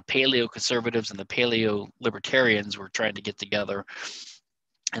the kind of paleo conservatives and the paleo libertarians were trying to get together,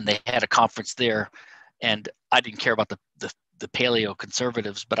 and they had a conference there. And I didn't care about the paleo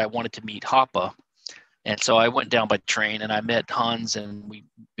conservatives, but I wanted to meet Hoppe. And so I went down by train and I met Hans, and we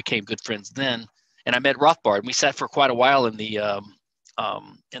became good friends then. And I met Rothbard, and we sat for quite a while in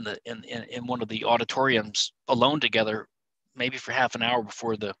one of the auditoriums alone together, maybe for half an hour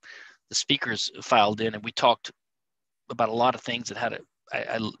before the speakers filed in, and we talked about a lot of things that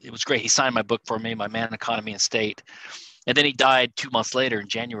it was great. He signed my book for me, My Man, Economy, and State. And then he died 2 months later in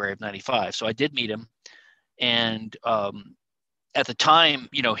January of 95. So I did meet him. And at the time,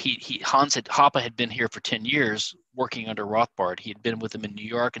 Hoppe had been here for 10 years working under Rothbard. He had been with him in New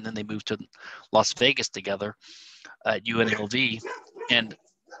York, and then they moved to Las Vegas together at UNLV. And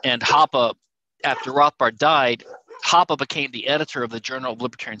Hoppe after Rothbard died, Hoppe became the editor of the Journal of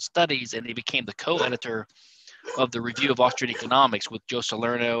Libertarian Studies, and he became the co-editor of the Review of Austrian Economics with Joe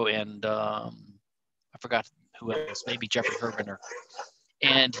Salerno and I forgot who else, maybe Jeffrey Herbener.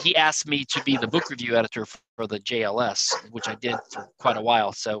 And he asked me to be the book review editor for the JLS, which I did for quite a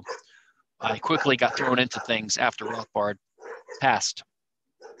while. So I quickly got thrown into things after Rothbard passed.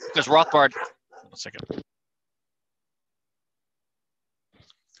 Because Rothbard, one second.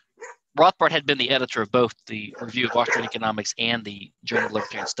 Rothbard had been the editor of both the Review of Austrian Economics and the Journal of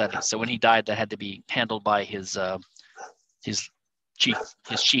Libertarian Studies. So when he died, that had to be handled by his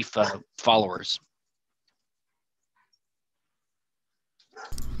chief followers.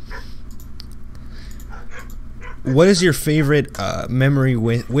 What is your favorite memory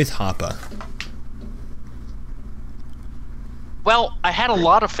with Hoppe? Well, I had a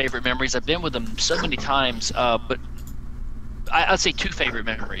lot of favorite memories. I've been with him so many times, but I'd say two favorite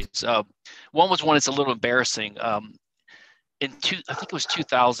memories. One was one that's a little embarrassing. I think it was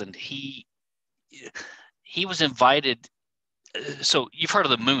 2000. He was invited. So you've heard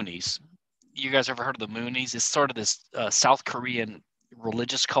of the Moonies. You guys ever heard of the Moonies? It's sort of this South Korean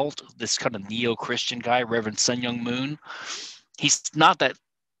religious cult, this kind of neo-Christian guy, Reverend Sun Young Moon. He's not that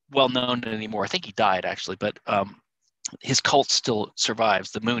well known anymore. I think he died actually, but his cult still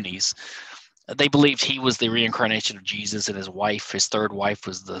survives, the Moonies. They believed he was the reincarnation of Jesus, and his wife, his third wife,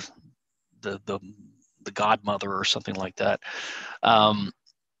 was the godmother or something like that. And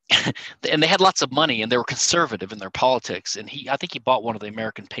they had lots of money, and they were conservative in their politics. And I think he bought one of the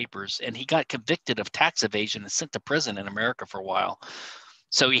American papers, and he got convicted of tax evasion and sent to prison in America for a while.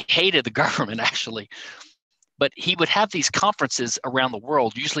 So he hated the government, actually. But he would have these conferences around the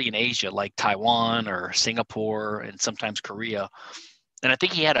world, usually in Asia, like Taiwan or Singapore and sometimes Korea. And I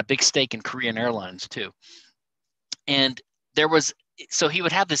think he had a big stake in Korean Airlines too. And so he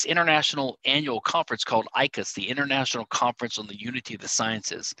would have this international annual conference called ICUS, the International Conference on the Unity of the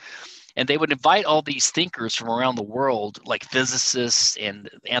Sciences. And they would invite all these thinkers from around the world, like physicists and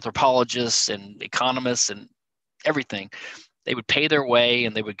anthropologists and economists and everything. They would pay their way,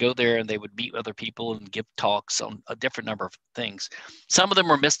 and they would go there and they would meet other people and give talks on a different number of things. Some of them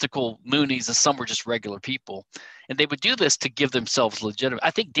were mystical Moonies, and some were just regular people. And they would do this to give themselves legitimate.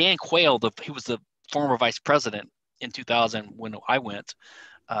 I think Dan Quayle, he was the former vice president in 2000 when I went.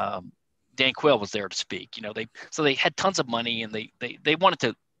 Dan Quayle was there to speak. So they had tons of money, and they wanted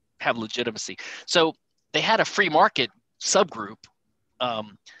to have legitimacy. So they had a free market subgroup,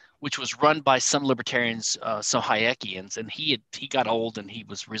 which was run by some libertarians, some Hayekians, and he got old and he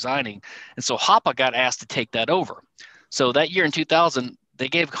was resigning. And so Hoppe got asked to take that over. So that year in 2000, they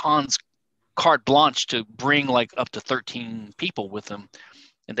gave Hans carte blanche to bring like up to 13 people with them,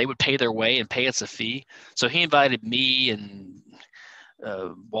 and they would pay their way and pay us a fee. So he invited me and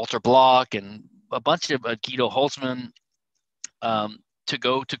Walter Block and a bunch of Guido Holzman to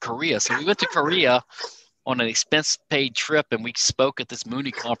go to Korea. So we went to Korea on an expense-paid trip, and we spoke at this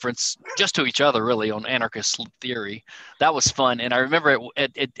Mooney conference, just to each other, really, on anarchist theory. That was fun. And I remember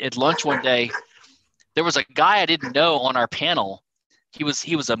at lunch one day, there was a guy I didn't know on our panel. He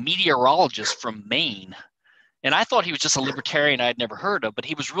was a meteorologist from Maine, and I thought he was just a libertarian I'd never heard of, but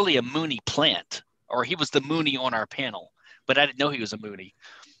he was really a Mooney plant, or he was the Mooney on our panel, but I didn't know he was a Mooney.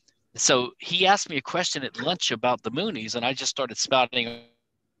 So he asked me a question at lunch about the Moonies, and I just started spouting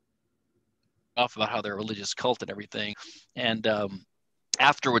off about how they're a religious cult and everything. And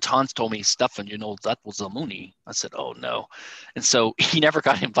afterwards, Hans told me, Stephan, that was a Mooney. I said, oh no. And so he never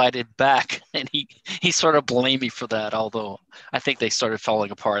got invited back, and he sort of blamed me for that, although I think they started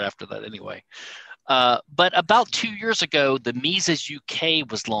falling apart after that anyway. But about 2 years ago, the Mises UK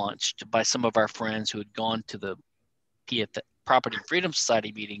was launched by some of our friends who had gone to the Property and Freedom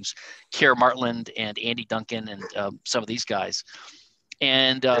Society meetings, Keir Martland and Andy Duncan and some of these guys.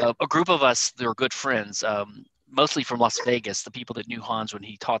 And a group of us, they were good friends, mostly from Las Vegas, the people that knew Hans when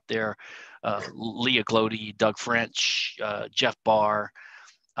he taught there, Leah Glody, Doug French, Jeff Barr,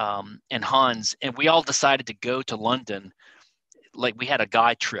 and Hans. And we all decided to go to London. Like, we had a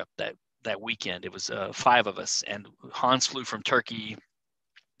guy trip that weekend. It was 5 of us. And Hans flew from Turkey.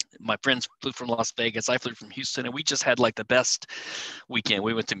 My friends flew from Las Vegas. I flew from Houston. And we just had like the best weekend.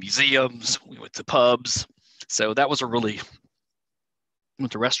 We went to museums. We went to pubs. So that was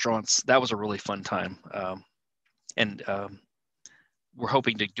went to restaurants. That was a really fun time. And we're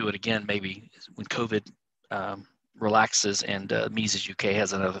hoping to do it again, maybe when COVID relaxes and Mises UK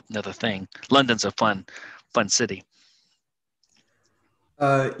has another thing. London's a fun city.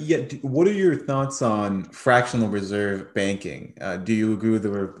 What are your thoughts on fractional reserve banking? Do you agree with the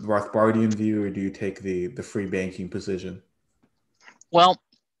Rothbardian view, or do you take the free banking position? Well,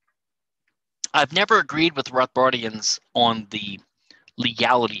 I've never agreed with Rothbardians on the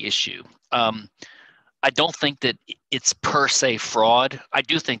legality issue. I don't think that it's per se fraud. I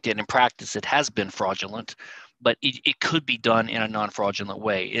do think that in practice it has been fraudulent, but it could be done in a non-fraudulent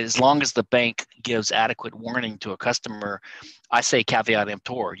way. As long as the bank gives adequate warning to a customer, I say caveat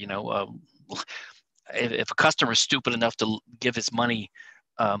emptor. If a customer is stupid enough to give his money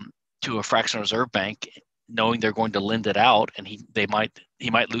to a fractional reserve bank, knowing they're going to lend it out, and he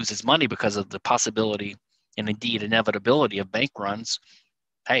might lose his money because of the possibility and indeed inevitability of bank runs,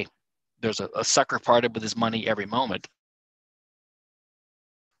 hey, there's a sucker parted with his money every moment.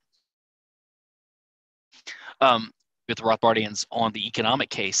 With Rothbardians on the economic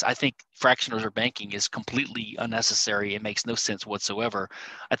case, I think fractional reserve banking is completely unnecessary. It makes no sense whatsoever.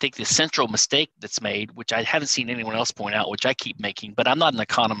 I think the central mistake that's made, which I haven't seen anyone else point out, which I keep making, but I'm not an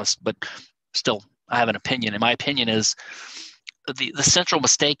economist, but still I have an opinion. And my opinion is the central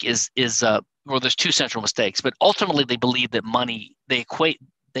mistake is well, there's two central mistakes, but ultimately they believe that money, they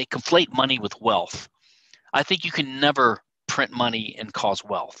conflate money with wealth. I think you can never print money and cause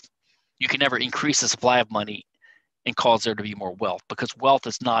wealth. You can never increase the supply of money and cause there to be more wealth, because wealth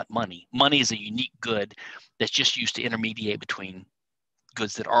is not money. Money is a unique good that's just used to intermediate between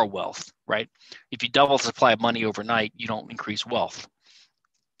goods that are wealth, right? If you double the supply of money overnight, you don't increase wealth.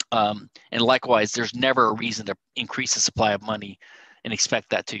 And likewise, there's never a reason to increase the supply of money and expect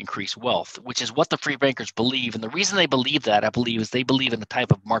that to increase wealth, which is what the free bankers believe. And the reason they believe that, I believe, is they believe in a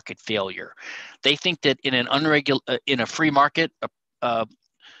type of market failure. They think that in a free market,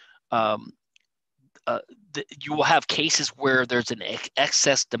 you will have cases where there's an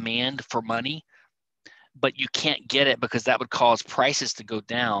excess demand for money, but you can't get it because that would cause prices to go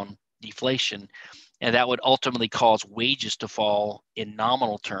down, deflation, and that would ultimately cause wages to fall in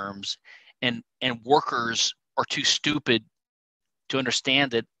nominal terms, and workers are too stupid to understand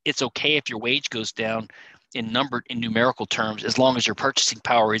that it's okay if your wage goes down in numerical terms as long as your purchasing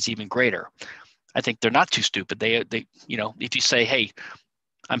power is even greater. I think they're not too stupid. They if you say, hey,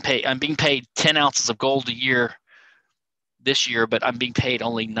 I'm being paid 10 ounces of gold a year this year, but I'm being paid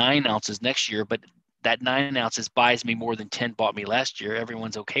only 9 ounces next year, but that 9 ounces buys me more than 10 bought me last year.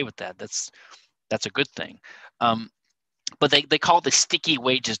 Everyone's okay with that. That's a good thing. But they call the sticky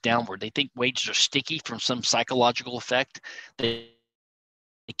wages downward. They think wages are sticky from some psychological effect. They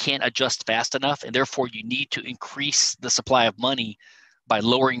can't adjust fast enough, and therefore you need to increase the supply of money by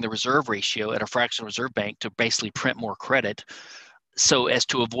lowering the reserve ratio at a fractional reserve bank to basically print more credit, so as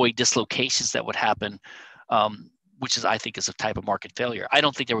to avoid dislocations that would happen, which I think is a type of market failure. I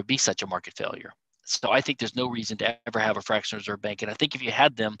don't think there would be such a market failure. So I think there's no reason to ever have a fractional reserve bank. And I think if you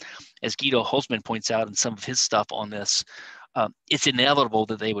had them, as Guido Holzman points out in some of his stuff on this, it's inevitable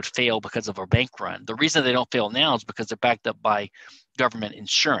that they would fail because of a bank run. The reason they don't fail now is because they're backed up by government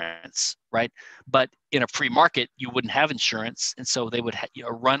insurance, right? But in a free market, you wouldn't have insurance. And so they would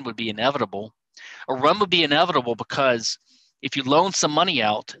a run would be inevitable. A run would be inevitable because if you loan some money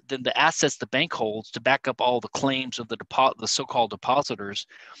out, then the assets the bank holds to back up all the claims of the so-called depositors,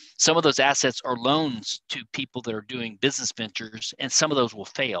 some of those assets are loans to people that are doing business ventures, and some of those will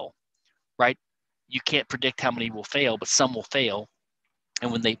fail, right? You can't predict how many will fail, but some will fail.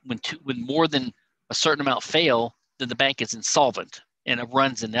 And when more than a certain amount fail, then the bank is insolvent and a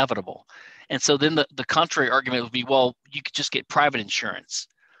run's inevitable. And so then the contrary argument would be, well, you could just get private insurance.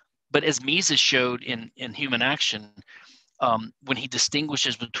 But as Mises showed in Human Action, when he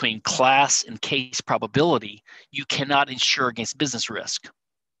distinguishes between class and case probability, you cannot insure against business risk.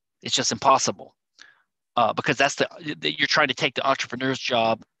 It's just impossible, because you're trying to take the entrepreneur's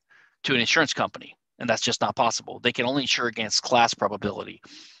job to an insurance company, and that's just not possible. They can only insure against class probability,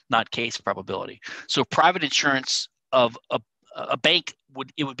 not case probability. So private insurance of a bank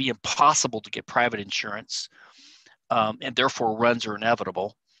would be impossible to get private insurance, and therefore runs are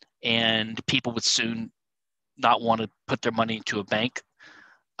inevitable, and people would soon not want to put their money into a bank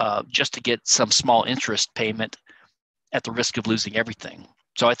just to get some small interest payment at the risk of losing everything.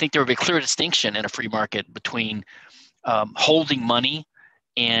 So I think there would be a clear distinction in a free market between holding money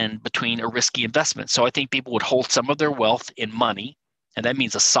and between a risky investment. So I think people would hold some of their wealth in money, and that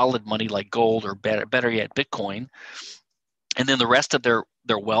means a solid money like gold, or better yet, Bitcoin. And then the rest of their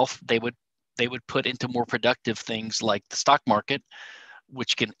wealth, they would put into more productive things like the stock market,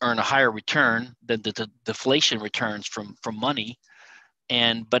 which can earn a higher return than the deflation returns from money,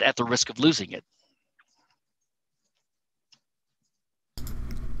 but at the risk of losing it.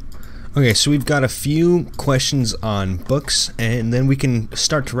 Okay, so we've got a few questions on books, and then we can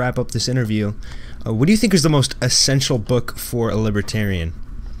start to wrap up this interview. What do you think is the most essential book for a libertarian?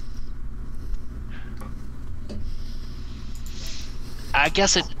 I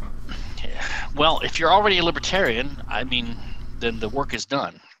guess Well, if you're already a libertarian, I mean, then the work is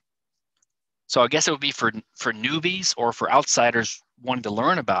done. So I guess it would be for newbies or for outsiders wanting to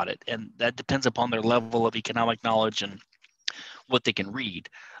learn about it, and that depends upon their level of economic knowledge and what they can read.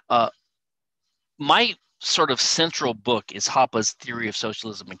 My sort of central book is Hoppe's Theory of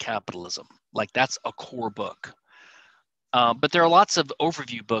Socialism and Capitalism. Like, that's a core book. But there are lots of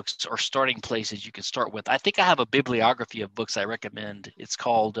overview books or starting places you can start with. I think I have a bibliography of books I recommend. It's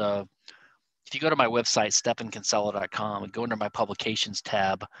called, if you go to my website, stephankinsella.com, and go into my publications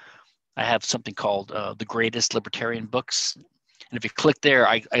tab, I have something called The Greatest Libertarian Books. And if you click there,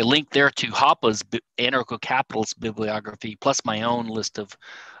 I link there to Hoppe's anarcho-capitalist bibliography, plus my own list of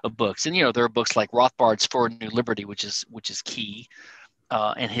books. And, there are books like Rothbard's For a New Liberty, which is key,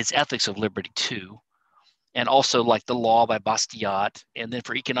 and his Ethics of Liberty, too. And also like The Law by Bastiat. And then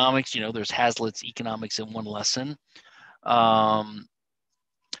for economics, there's Hazlitt's Economics in One Lesson.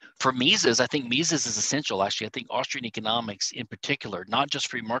 For Mises, I think Mises is essential, actually. I think Austrian economics in particular, not just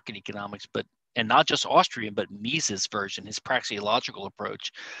free market economics, and not just Austrian, but Mises' version, his praxeological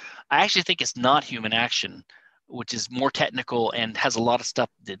approach. I actually think it's not human action, which is more technical and has a lot of stuff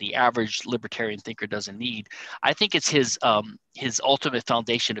that the average libertarian thinker doesn't need. I think it's his ultimate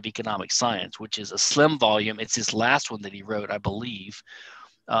foundation of economic science, which is a slim volume. It's his last one that he wrote, I believe.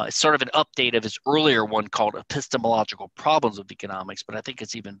 It's sort of an update of his earlier one called Epistemological Problems of Economics, but I think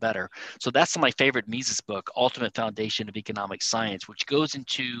it's even better. So that's my favorite Mises book, Ultimate Foundation of Economic Science, which goes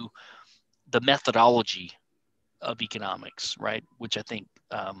into the methodology of economics, right? Which I think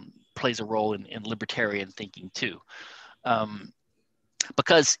plays a role in libertarian thinking too.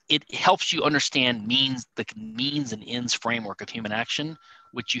 Because it helps you understand the means and ends framework of human action,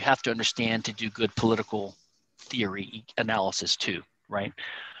 which you have to understand to do good political theory analysis too, right?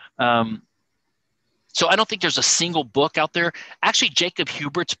 So I don't think there's a single book out there. Actually, Jacob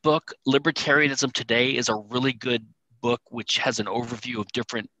Hubert's book, Libertarianism Today, is a really good book, which has an overview of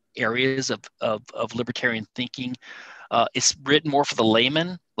different areas of libertarian thinking. It's written more for the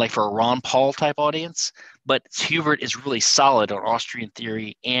layman, like for a Ron Paul type audience, but Hubert is really solid on Austrian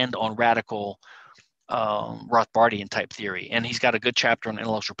theory and on radical Rothbardian type theory. And he's got a good chapter on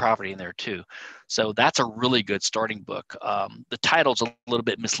intellectual property in there too. So that's a really good starting book. The title's a little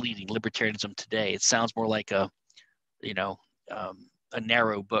bit misleading, Libertarianism Today. It sounds more like a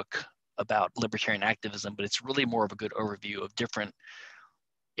narrow book about libertarian activism, but it's really more of a good overview of different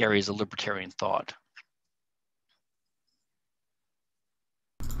areas of libertarian thought.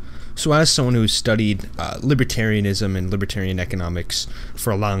 So as someone who's studied libertarianism and libertarian economics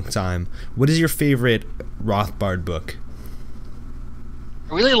for a long time, what is your favorite Rothbard book?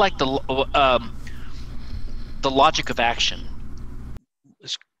 I really like the Logic of Action,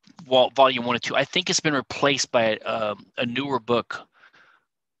 volume 1 and 2. I think it's been replaced by a newer book,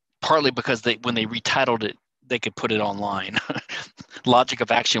 partly because when they retitled it, they could put it online. Logic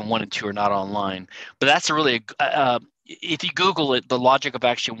of Action 1 and 2 are not online, but that's a really if you Google it, the Logic of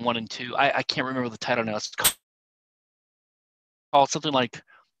Action 1 and 2, I can't remember the title now. It's called something like,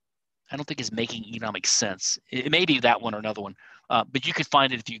 I don't think it's Making Economic Sense. It may be that one or another one, but you could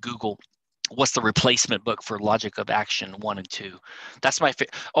find it if you Google what's the replacement book for Logic of Action 1 and 2. That's my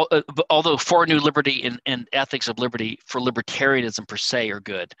favorite. Although For a New Liberty and Ethics of Liberty for libertarianism per se are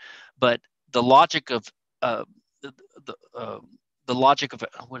good, but the Logic of the Logic of,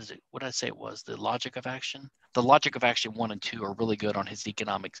 what is it? What did I say it was? The Logic of Action? The Logic of Action 1 and 2 are really good on his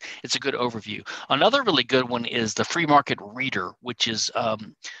economics. It's a good overview. Another really good one is The Free Market Reader, which is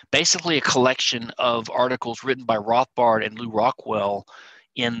basically a collection of articles written by Rothbard and Lew Rockwell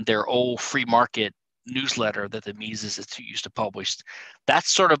in their old free market newsletter that the Mises Institute used to publish.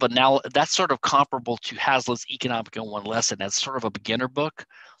 That's sort of comparable to Hazlitt's Economic in One Lesson. That's sort of a beginner book,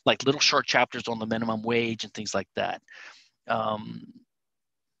 like little short chapters on the minimum wage and things like that.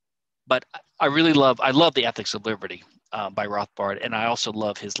 But I love the Ethics of Liberty by Rothbard, and I also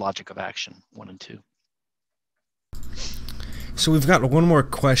love his Logic of Action 1 and 2. So we've got one more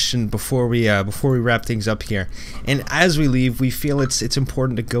question before we wrap things up here, and as we leave, we feel it's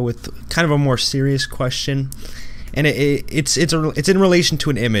important to go with kind of a more serious question, and it's in relation to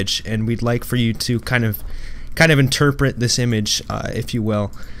an image, and we'd like for you to kind of interpret this image, if you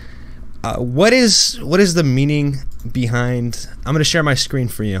will. What is the meaning behind? I'm going to share my screen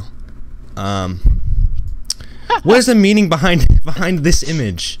for you. What is the meaning behind this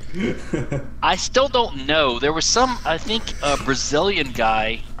image? I still don't know. There was some, I think, a Brazilian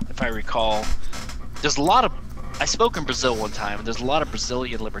guy, if I recall. There's a lot of, I spoke in Brazil one time, and there's a lot of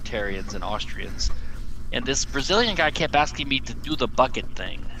Brazilian libertarians and Austrians. And this Brazilian guy kept asking me to do the bucket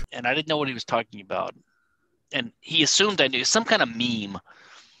thing, and I didn't know what he was talking about. And he assumed I knew some kind of meme.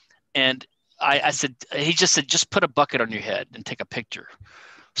 And I said, he just said, just put a bucket on your head and take a picture.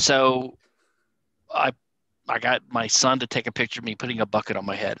 So I got my son to take a picture of me putting a bucket on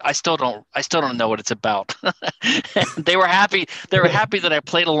my head. I still don't know what it's about. They were happy. They were happy that I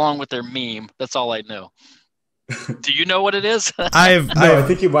played along with their meme. That's all I know. Do you know what it is? I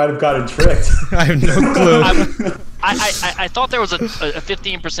think you might have gotten tricked. I have no clue. I thought there was a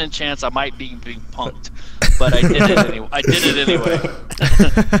 15% chance I might be being punked, but I did it anyway.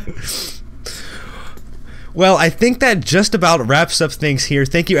 Well, I think that just about wraps up things here.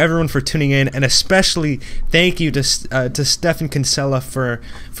 Thank you everyone for tuning in, and especially thank you to Stephan Kinsella for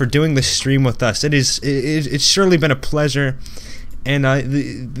doing this stream with us. It's surely been a pleasure. And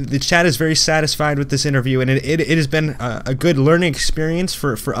the chat is very satisfied with this interview, and it has been a good learning experience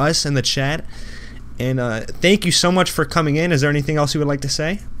for us in the chat. And thank you so much for coming in. Is there anything else you would like to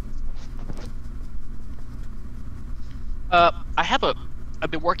say? I've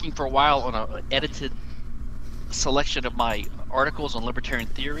been working for a while on an edited selection of my articles on libertarian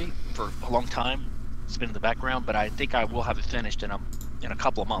theory for a long time. It's been in the background, but I think I will have it finished in a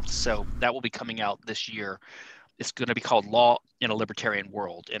couple of months. So that will be coming out this year. It's going to be called Law in a Libertarian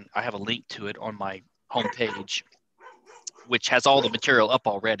World, and I have a link to it on my homepage, which has all the material up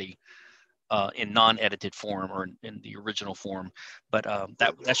already in non-edited form or in the original form. But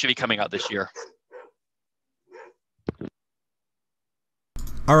that should be coming out this year.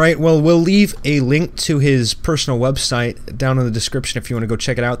 All right, well, we'll leave a link to his personal website down in the description if you want to go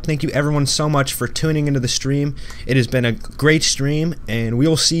check it out. Thank you everyone so much for tuning into the stream. It has been a great stream, and we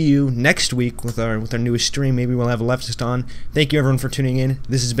will see you next week with our newest stream. Maybe we'll have a leftist on. Thank you everyone for tuning in.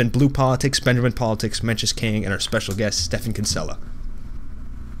 This has been Blue Politics, Benjamin Politics, Mencius King, and our special guest, Stephan Kinsella.